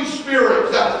unruly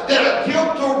spirits that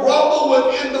attempt to rumble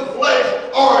within the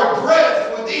flesh are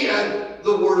addressed within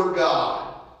the Word of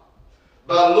God.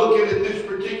 By looking at this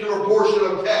particular portion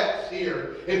of text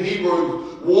here in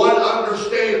Hebrews, one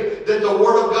understands that the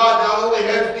Word of God not only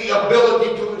has the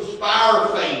ability to inspire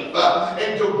faith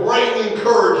and to bring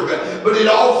encouragement, but it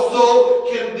also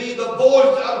can be the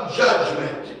voice of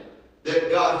judgment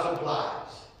that God supplies.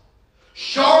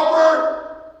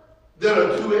 Sharper than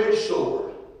a two-edged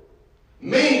sword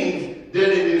means that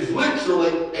it is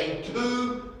literally a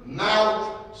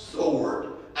two-mouthed sword.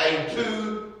 A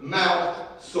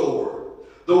two-mouthed sword.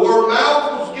 The word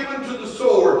mouth was given to the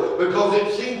sword because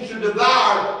it seems to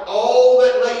devour all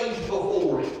that lays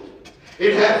before it.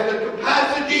 It has the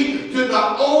capacity to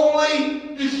not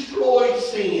only destroy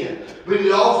sin, but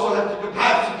it also has the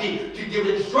capacity to give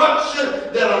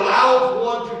instruction that allows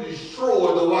one to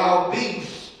destroy the wild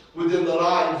beasts within the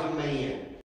lives of man.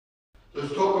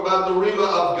 Let's talk about the Rhema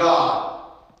of God.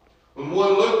 When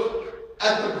one looks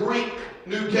at the Greek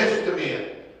New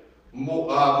Testament,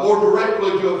 more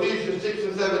directly to Ephesians 6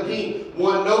 and 17,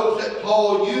 one notes that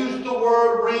Paul used the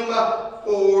word Rhema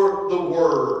for the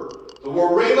Word. The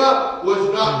word Rhema was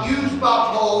not used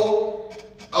by Paul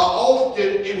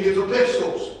often in his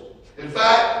epistles. In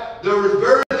fact, there is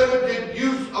very limited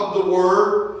use of the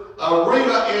word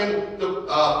Rhema in the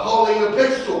Pauline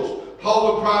epistles.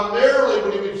 Paul would primarily,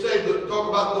 when he would say talk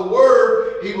about the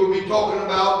word, he would be talking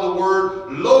about the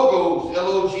word logos,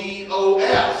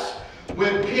 Logos,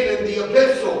 when penning the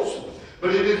epistles.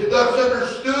 But it is thus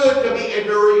understood to be a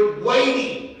very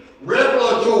weighty,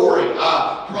 revelatory,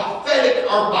 prophetic,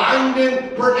 or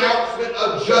binding pronouncement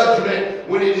of judgment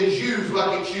when it is used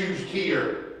like it's used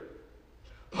here.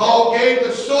 Paul gave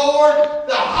the sword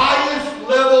the highest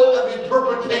level of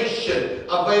interpretation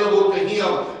available to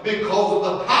him because of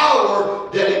the power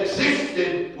that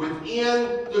existed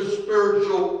within the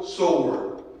spiritual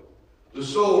sword. The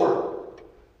sword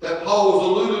that Paul was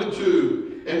alluding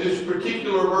to in this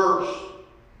particular verse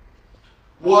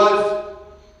was,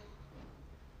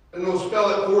 and I'll spell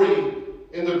it for you.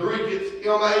 In the Greek, it's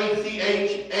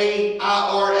M-A-C-H-A-I-R-A.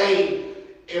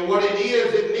 And what it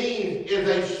means is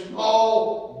a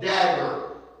small dagger.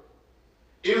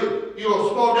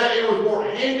 Small dagger, it was more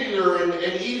handier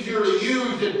and easier to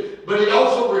use, but it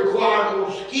also required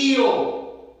more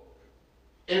skill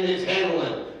in its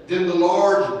handling than the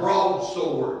large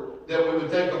broadsword that we would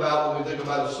think about when we think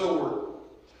about a sword.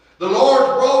 The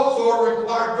large broadsword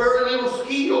required very little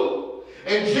skill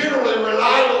and generally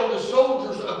relied on the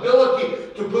soldier's ability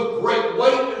to put great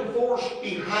weight and force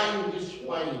behind his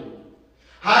swing.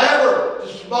 However, the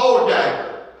small dagger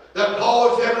that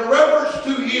Paul is having reference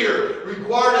to here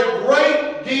required a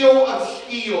great deal of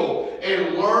skill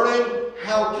and learning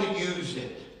how to use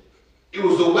it. It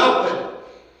was a weapon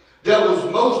that was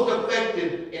most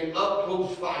effective in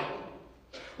up-close fighting.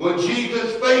 When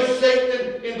Jesus faced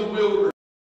Satan in the wilderness,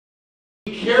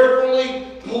 he carefully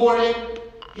pointed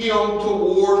him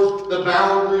towards the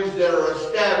boundaries that are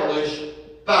established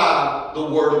by the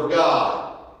Word of God.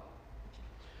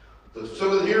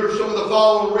 Here are some of the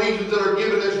following reasons that are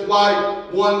given as why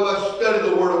one must study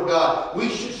the Word of God. We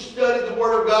should study the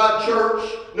Word of God, church,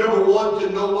 number one, to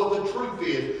know what the truth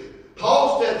is.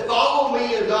 Paul said, follow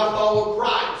me as I follow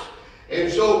Christ.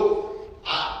 And so,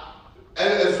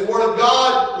 as the Word of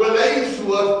God relates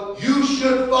to us, you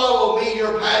should follow me,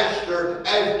 your pastor,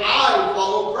 as I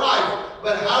follow Christ.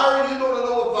 But how are you going to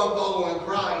know if I'm following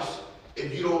Christ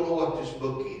if you don't know what this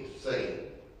book is saying?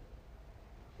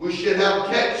 We should have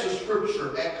texts of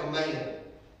Scripture at command,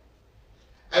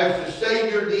 as the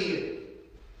Savior did,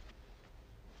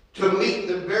 to meet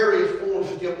the various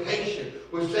forms of temptation.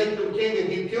 When Satan came and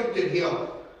he tempted him,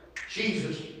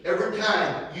 Jesus, every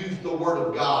time, used the Word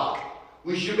of God.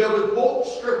 We should be able to quote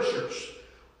Scriptures.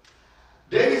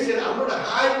 David said, I'm going to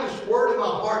hide this Word in my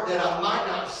heart that I might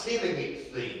not sin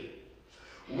against thee.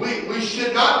 We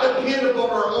should not depend upon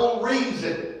our own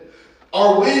reason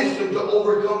or wisdom to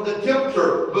overcome the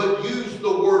tempter, but use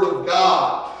the Word of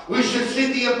God. We should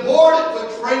see the importance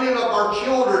of training up our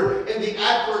children in the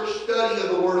accurate study of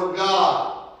the Word of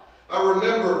God. I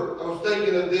remember, I was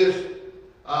thinking of this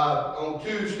on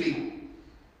Tuesday.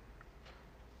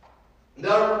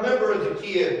 Now I remember as a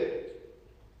kid,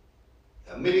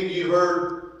 many of you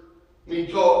heard me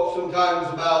talk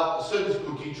sometimes about a Sunday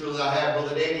school teacher that I had,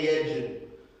 Brother Danny Edgen.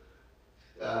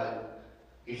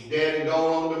 His dad had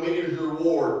gone on to Meteor's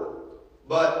Reward.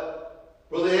 But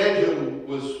Brother Edgen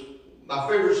was my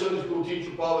favorite Sunday school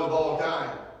teacher probably of all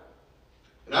time.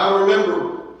 And I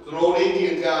remember an old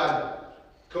Indian guy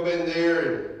come in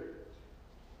there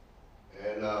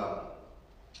and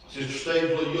Sister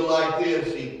Staples, you like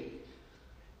this?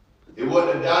 It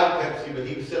wasn't a Diet Pepsi, but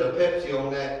he would set a Pepsi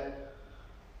on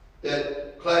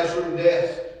that classroom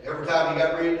desk every time he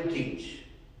got ready to teach.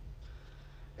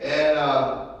 And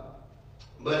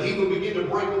but he would begin to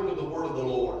break open the Word of the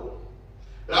Lord.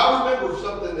 And I remember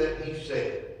something that he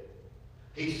said.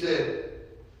 He said,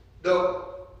 "No,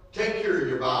 take care of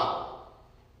your Bible.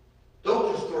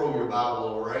 Don't just throw your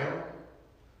Bible around.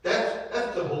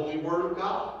 That's the holy Word of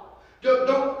God.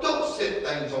 Don't set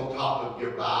things on top of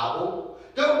your Bible.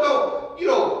 The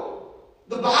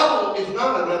Bible is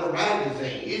not another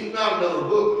magazine. It's not another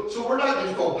book. So we're not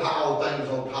just going to pile things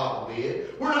on top of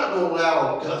it. We're not going to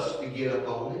allow dust to get up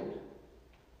on it.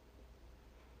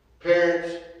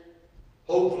 Parents,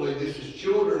 hopefully this is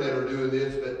children that are doing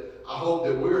this, but I hope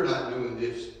that we're not doing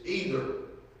this either.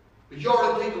 But you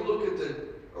ought to take a look at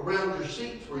around your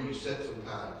seats where you sit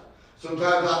sometimes.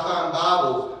 Sometimes I find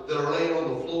Bibles that are laying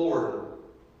on the floor.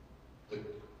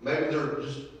 Maybe they're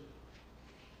just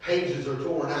pages are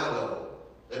torn out of them.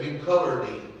 They've been colored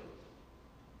in.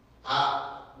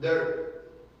 I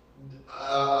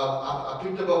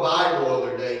picked up a Bible the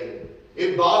other day.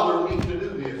 It bothered me to do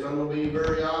this. I'm going to be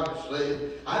very honest.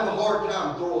 I have a hard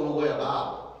time throwing away a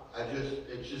Bible.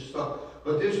 It's just fun.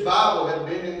 But this Bible had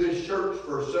been in this church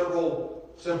for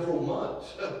several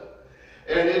months.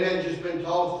 And it had just been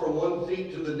tossed from one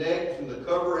seat to the next, and the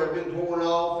cover had been torn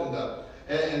off,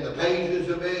 and the pages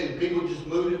of it, and people just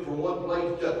moved it from one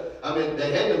place to,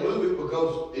 they had to move it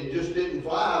because it just didn't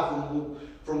fly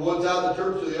from one side of the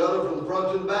church to the other, from the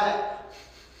front to the back.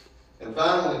 And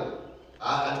finally,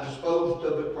 I disposed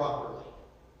of it properly.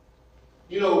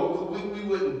 We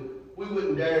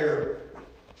wouldn't dare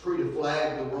treat a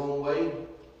flag the wrong way.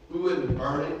 We wouldn't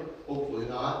burn it, hopefully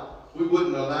not. We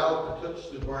wouldn't allow it to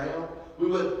touch the ground. We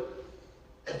would,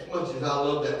 as much as I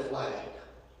love that flag,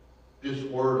 this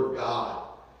Word of God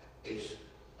is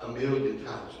a million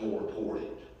times more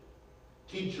important.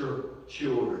 Teach your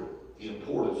children the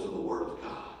importance of the Word of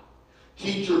God.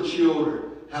 Teach your children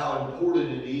how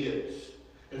important it is.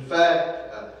 In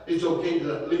fact, it's okay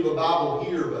to leave a Bible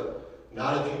here, but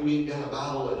not if you ain't got a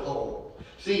Bible at home.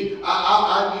 See,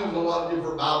 I use a lot of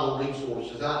different Bible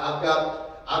resources. I've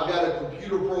got a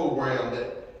computer program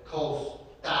that costs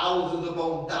thousands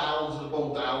upon thousands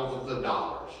of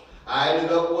dollars. I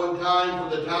added up one time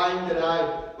for the time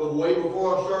that way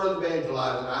before I started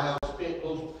evangelizing, I have spent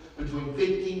between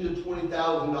 $15,000 to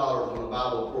 $20,000 on a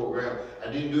Bible program. I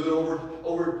didn't do it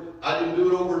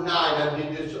overnight. I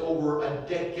did this over a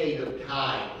decade of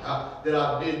time that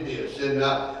I did this. And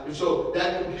so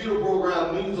that computer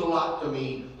program means a lot to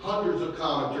me. Hundreds of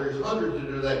commentaries, hundreds of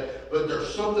things. But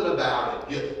there's something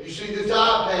about it. You see this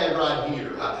iPad right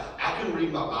here. I can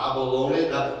read my Bible on it.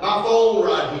 My phone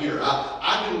right here.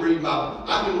 I can read my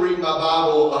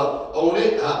Bible on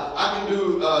it. I can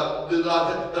do but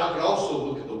I can also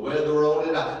look at the weather on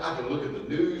it. I can look at the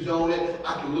news on it.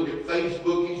 I can look at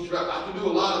Facebook, Instagram. I can do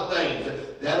a lot of things.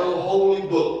 That old holy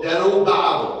book, that old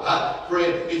Bible,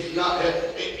 friend, it's not.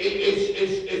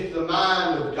 It's the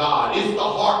mind of God. It's the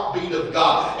heartbeat of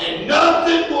God, and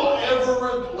nothing will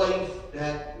ever replace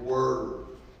that Word.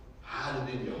 Hide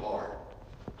it in your heart.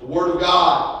 The Word of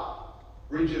God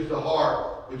reaches the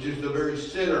heart, which is the very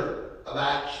center of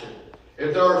action.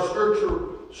 If there are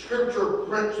scripture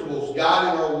principles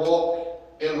guiding our walk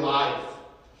in life,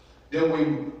 then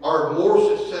we are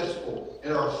more successful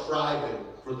in our striving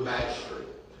for the mastery.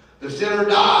 The sinner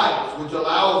dies, which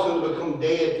allows him to become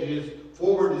dead to his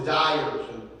former desires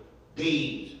and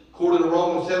deeds. According to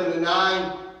Romans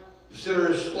 7:9, the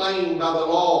sinner is slain by the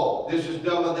law. This is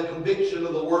done by the conviction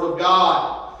of the Word of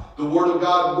God. The Word of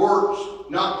God works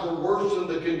not to worsen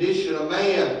the condition of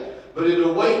man, but it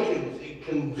awakens, it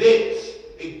convicts,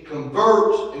 it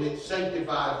converts, and it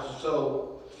sanctifies the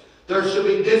soul. There should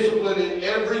be discipline in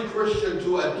every Christian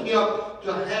to attempt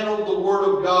to handle the Word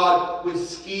of God with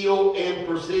skill and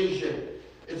precision.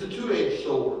 It's a two-edged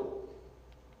sword.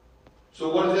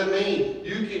 So what does that mean?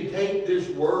 You can take this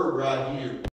Word right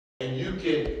here, and you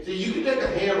can take a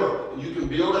hammer, and you can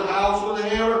build a house with a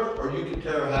hammer, or you can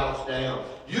tear a house down.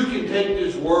 You can take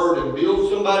this Word and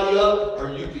build somebody up,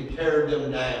 or you can tear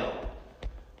them down.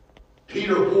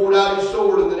 Peter pulled out his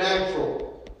sword in the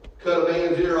natural, cut a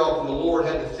man's ear off, and the Lord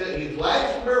had to set. His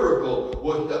last miracle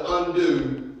was to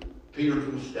undo Peter's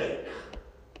mistake,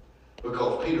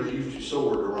 because Peter used his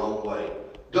sword the wrong way.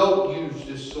 Don't use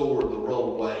this sword the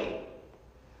wrong way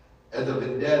as a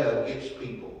vendetta against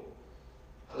people.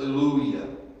 Hallelujah.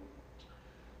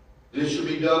 This should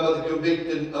be done by the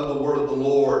conviction of the word of the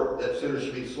Lord, that sinners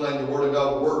should be slain. The Word of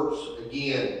God works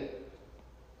again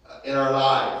in our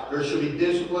life. There should be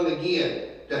discipline again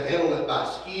to handle it by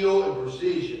skill and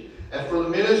precision. And for the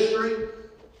ministry,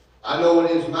 I know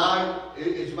it's my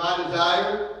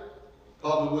desire.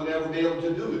 Probably would never be able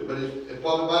to do it, but it's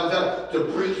probably my desire to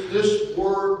preach this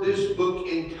word, this book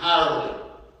entirely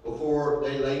before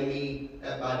they lay me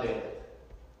at my death.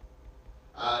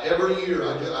 Every year,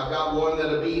 I've got one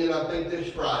that'll be in, I think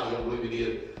this Friday, I believe it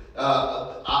is.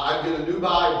 I get a new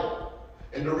Bible.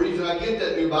 And the reason I get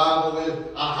that new Bible is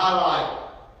I highlight.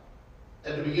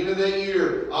 At the beginning of that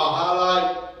year, I'll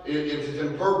highlight if it's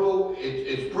in purple,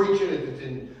 it's preaching. If it's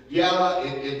in yellow,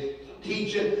 it's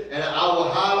teaching. And I will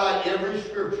highlight every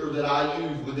scripture that I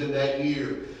use within that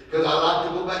year. Because I like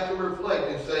to go back and reflect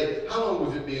and say, how long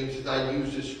has it been since I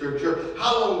used this scripture?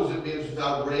 How long has it been since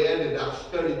I read and I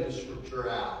studied this scripture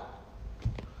out?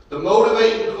 The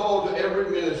motivating call to every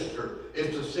minister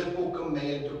is the simple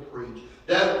command to preach.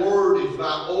 That word is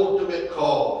my ultimate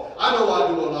call. I know I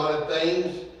do a lot of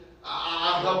things.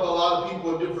 I help a lot of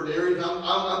people in different areas.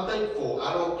 I'm thankful.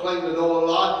 I don't claim to know a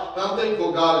lot, but I'm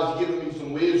thankful God has given me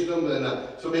some wisdom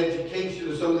and some education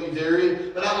in some of these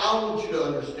areas. But I want you to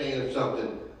understand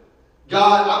something.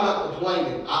 God, I'm not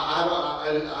complaining.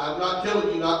 I'm not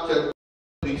telling you not to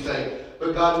these things.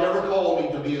 But God never called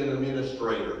me to be an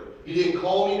administrator. He didn't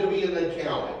call me to be an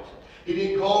accountant. He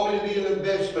didn't call me to be an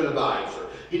investment advisor.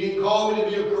 He didn't call me to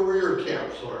be a career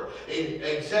counselor,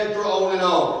 etc., on and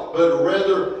on. But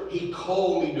rather, He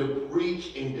called me to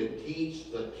preach and to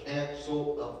teach the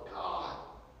counsel of God.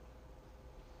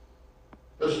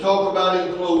 Let's talk about,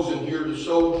 in closing here, the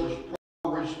soldier's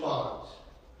proper response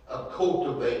of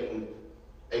cultivating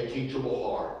a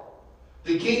teachable heart.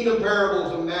 The kingdom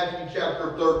parables in Matthew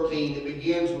chapter 13, it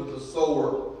begins with the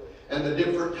sword and the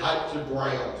different types of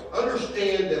grounds.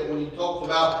 Understand that when he talks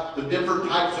about the different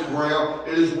types of ground,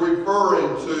 it is referring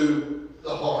to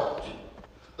the heart.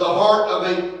 The heart of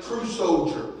a true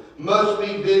soldier must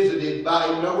be visited by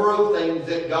a number of things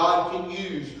that God can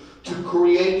use to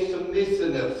create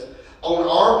submissiveness on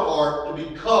our part to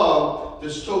become the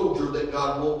soldier that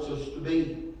God wants us to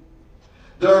be.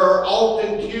 There are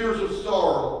often tears of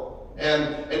sorrow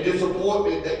and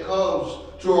disappointment that comes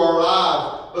to our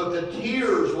lives, but the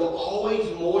tears will always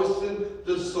moisten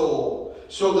the soul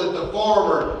so that the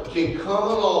farmer can come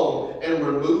along and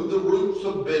remove the roots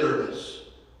of bitterness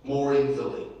more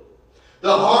easily.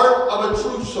 The heart of a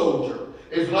true soldier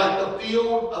is like the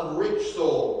field of rich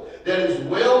soil that is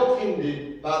well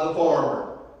tended by the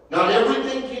farmer. Not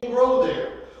everything can grow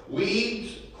there.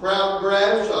 Weeds,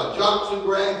 crabgrass, Johnson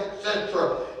grass,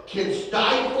 etc. can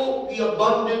stifle the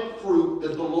abundant fruit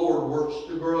that the Lord works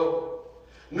to grow.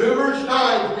 Numerous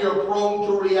times we are prone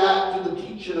to react to the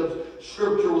teaching of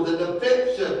Scripture with a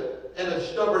defensive and a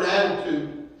stubborn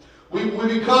attitude. We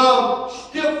become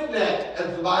stiff-necked,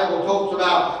 as the Bible talks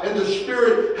about, and the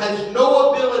Spirit has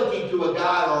no ability to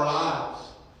guide our lives.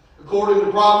 According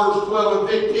to Proverbs 12 and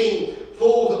 15,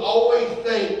 fools always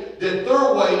think that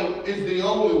their way is the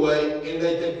only way, and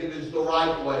they think it is the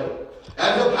right way.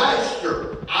 As a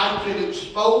pastor, I can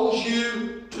expose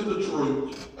you to the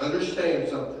truth. Understand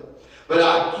something. But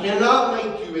I cannot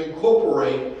make you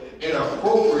incorporate and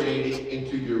appropriate it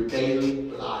into your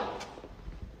daily life.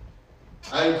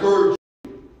 I encourage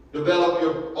you to develop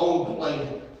your own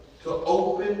plan to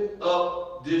open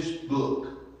up this book,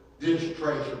 this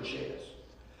treasure chest.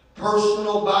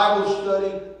 Personal Bible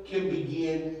study can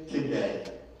begin today.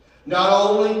 Not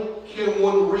only can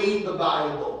one read the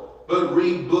Bible, but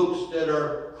read books that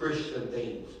are Christian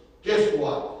themes. Guess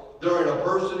what? There ain't a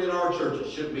person in our church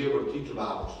that shouldn't be able to teach a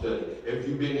Bible study if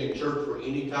you've been in church for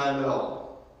any time at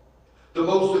all. The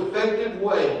most effective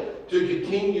way to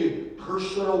continue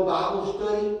personal Bible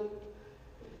study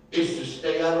is to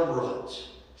stay out of ruts.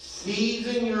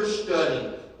 Season your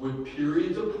study with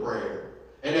periods of prayer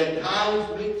and at times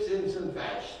mix in some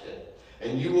fasting.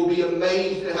 And you will be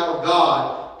amazed at how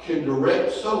God can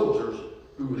direct soldiers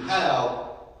who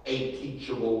have a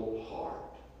teachable heart.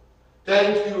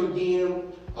 Thank you again.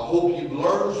 I hope you've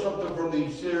learned something from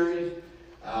these series.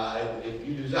 If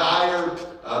you desire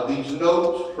these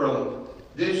notes from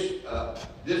this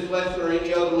lesson or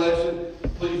any other lesson,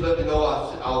 please let me know.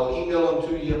 I'll email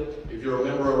them to you if you're a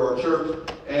member of our church.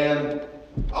 And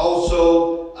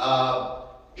also,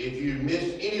 if you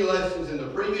missed any lessons in the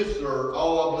previous, they're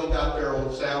all, I believe, out there on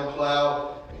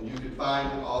SoundCloud, and you can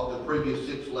find all the previous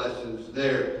 6 lessons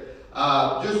there.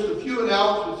 Just a few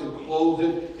announcements in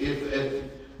closing.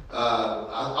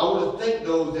 I want to thank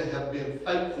those that have been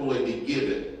faithfully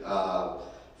given.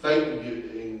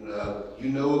 You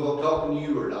know if I'm talking to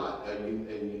you or not,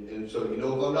 and so you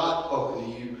know if I'm not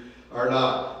talking to you or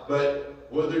not. But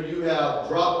whether you have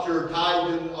dropped your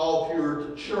tithing off here at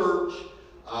the church,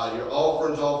 your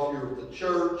offerings off here at the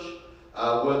church,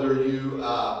 whether you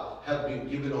have been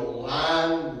given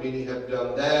online, many have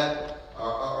done that,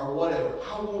 or whatever.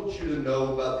 I want you to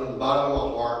know about from the bottom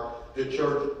of my heart, the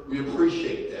church, we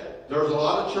appreciate that. There's a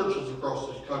lot of churches across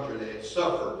this country that have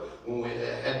suffered when we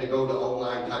had to go to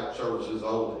online type services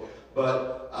only.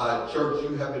 But church,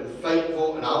 you have been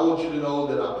faithful, and I want you to know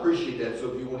that I appreciate that.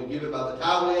 So if you want to give it by the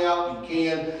tithe layout, you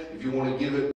can. If you want to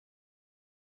give it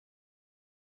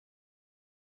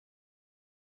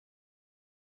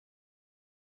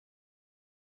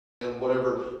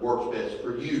works best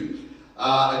for you.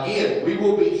 Again, we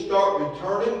will be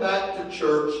returning back to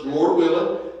church, Lord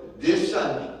willing, this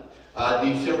Sunday,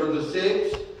 December the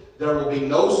 6th. There will be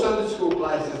no Sunday school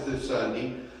classes this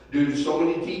Sunday due to so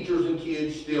many teachers and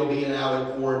kids still being out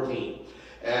in quarantine.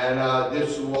 And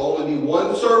this will only be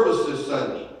one service this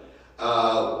Sunday.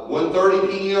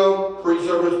 1:30 p.m.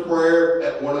 pre-service prayer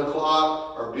at 1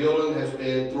 o'clock. Our building has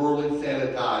been thoroughly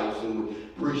sanitized, and we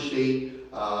appreciate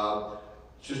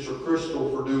Sister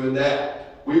Crystal for doing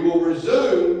that. We will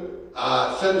resume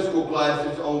Sunday school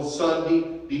classes on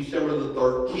Sunday, December the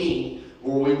 13th,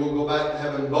 where we will go back to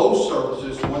having both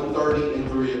services, 1:30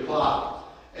 and 3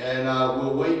 o'clock. And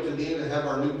we'll wait to the end to have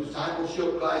our new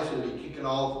discipleship class, and we'll be kicking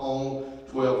off on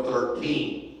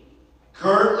 12/13.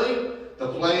 Currently, the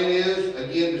plan is,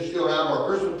 again, to still have our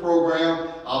Christmas program.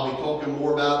 I'll be talking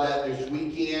more about that this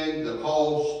weekend, the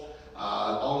cost,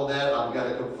 all of that. I've got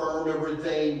to confirm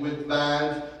everything with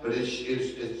Vines, but it's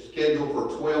scheduled for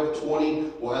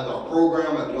 12/20. We'll have our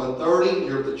program at 1:30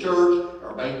 here at the church.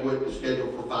 Our banquet is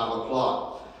scheduled for 5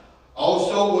 o'clock.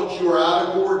 Also, once you are out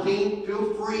of quarantine,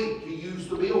 feel free to use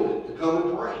the building to come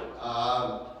and pray.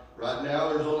 Right now,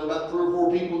 there's only about 3 or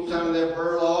 4 people signing their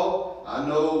prayer log. I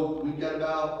know we've got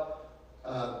about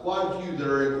quite a few that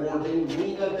are in quarantine. We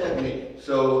ain't got that many.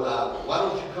 So why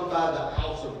don't you come by the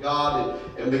house of God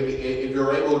and if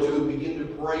you're able to, begin to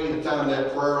pray and sign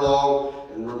that prayer log.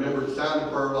 And remember to sign the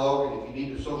prayer log. And if you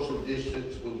need to social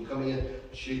distance when you come in,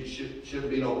 shouldn't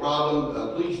be no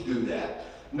problem. Please do that.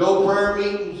 No prayer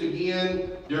meetings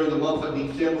again during the month of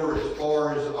December as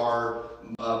far as our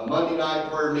Monday night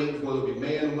prayer meetings, whether it be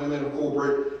men, women, or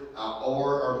corporate,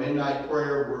 or our midnight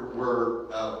prayer.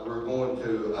 We're going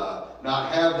to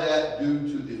not have that due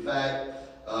to the fact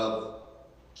of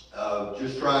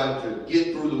just trying to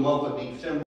get through the month of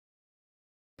December,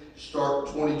 start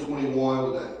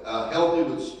 2021 with a healthy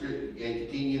with spirit and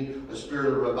continue a spirit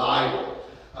of revival.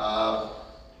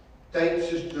 Thanks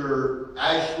Sister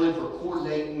Ashley for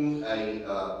coordinating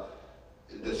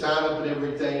the sign up and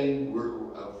everything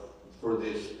for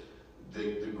this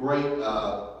the great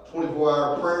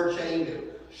 24-hour prayer chain that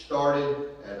started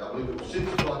at, I believe it was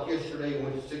 6 o'clock yesterday and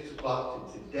went to 6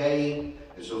 o'clock today.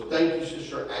 And so thank you,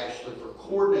 Sister Ashley, for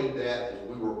coordinating that as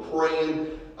we were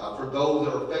praying for those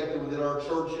that are affected within our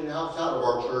church and outside of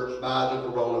our church by the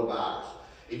coronavirus.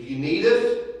 If you need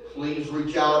us, please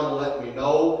reach out and let me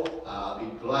know. I'll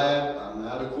be glad. I'm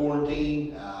out of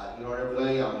quarantine,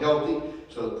 everything. I'm healthy.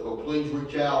 So please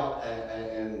reach out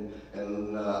and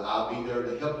I'll be there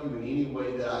to help you in any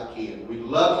way that I can. We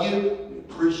love you. We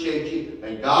appreciate you.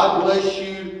 May God bless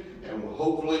you. And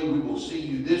hopefully we will see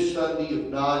you this Sunday. If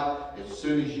not, as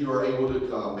soon as you are able to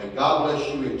come. May God bless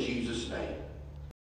you in Jesus' name.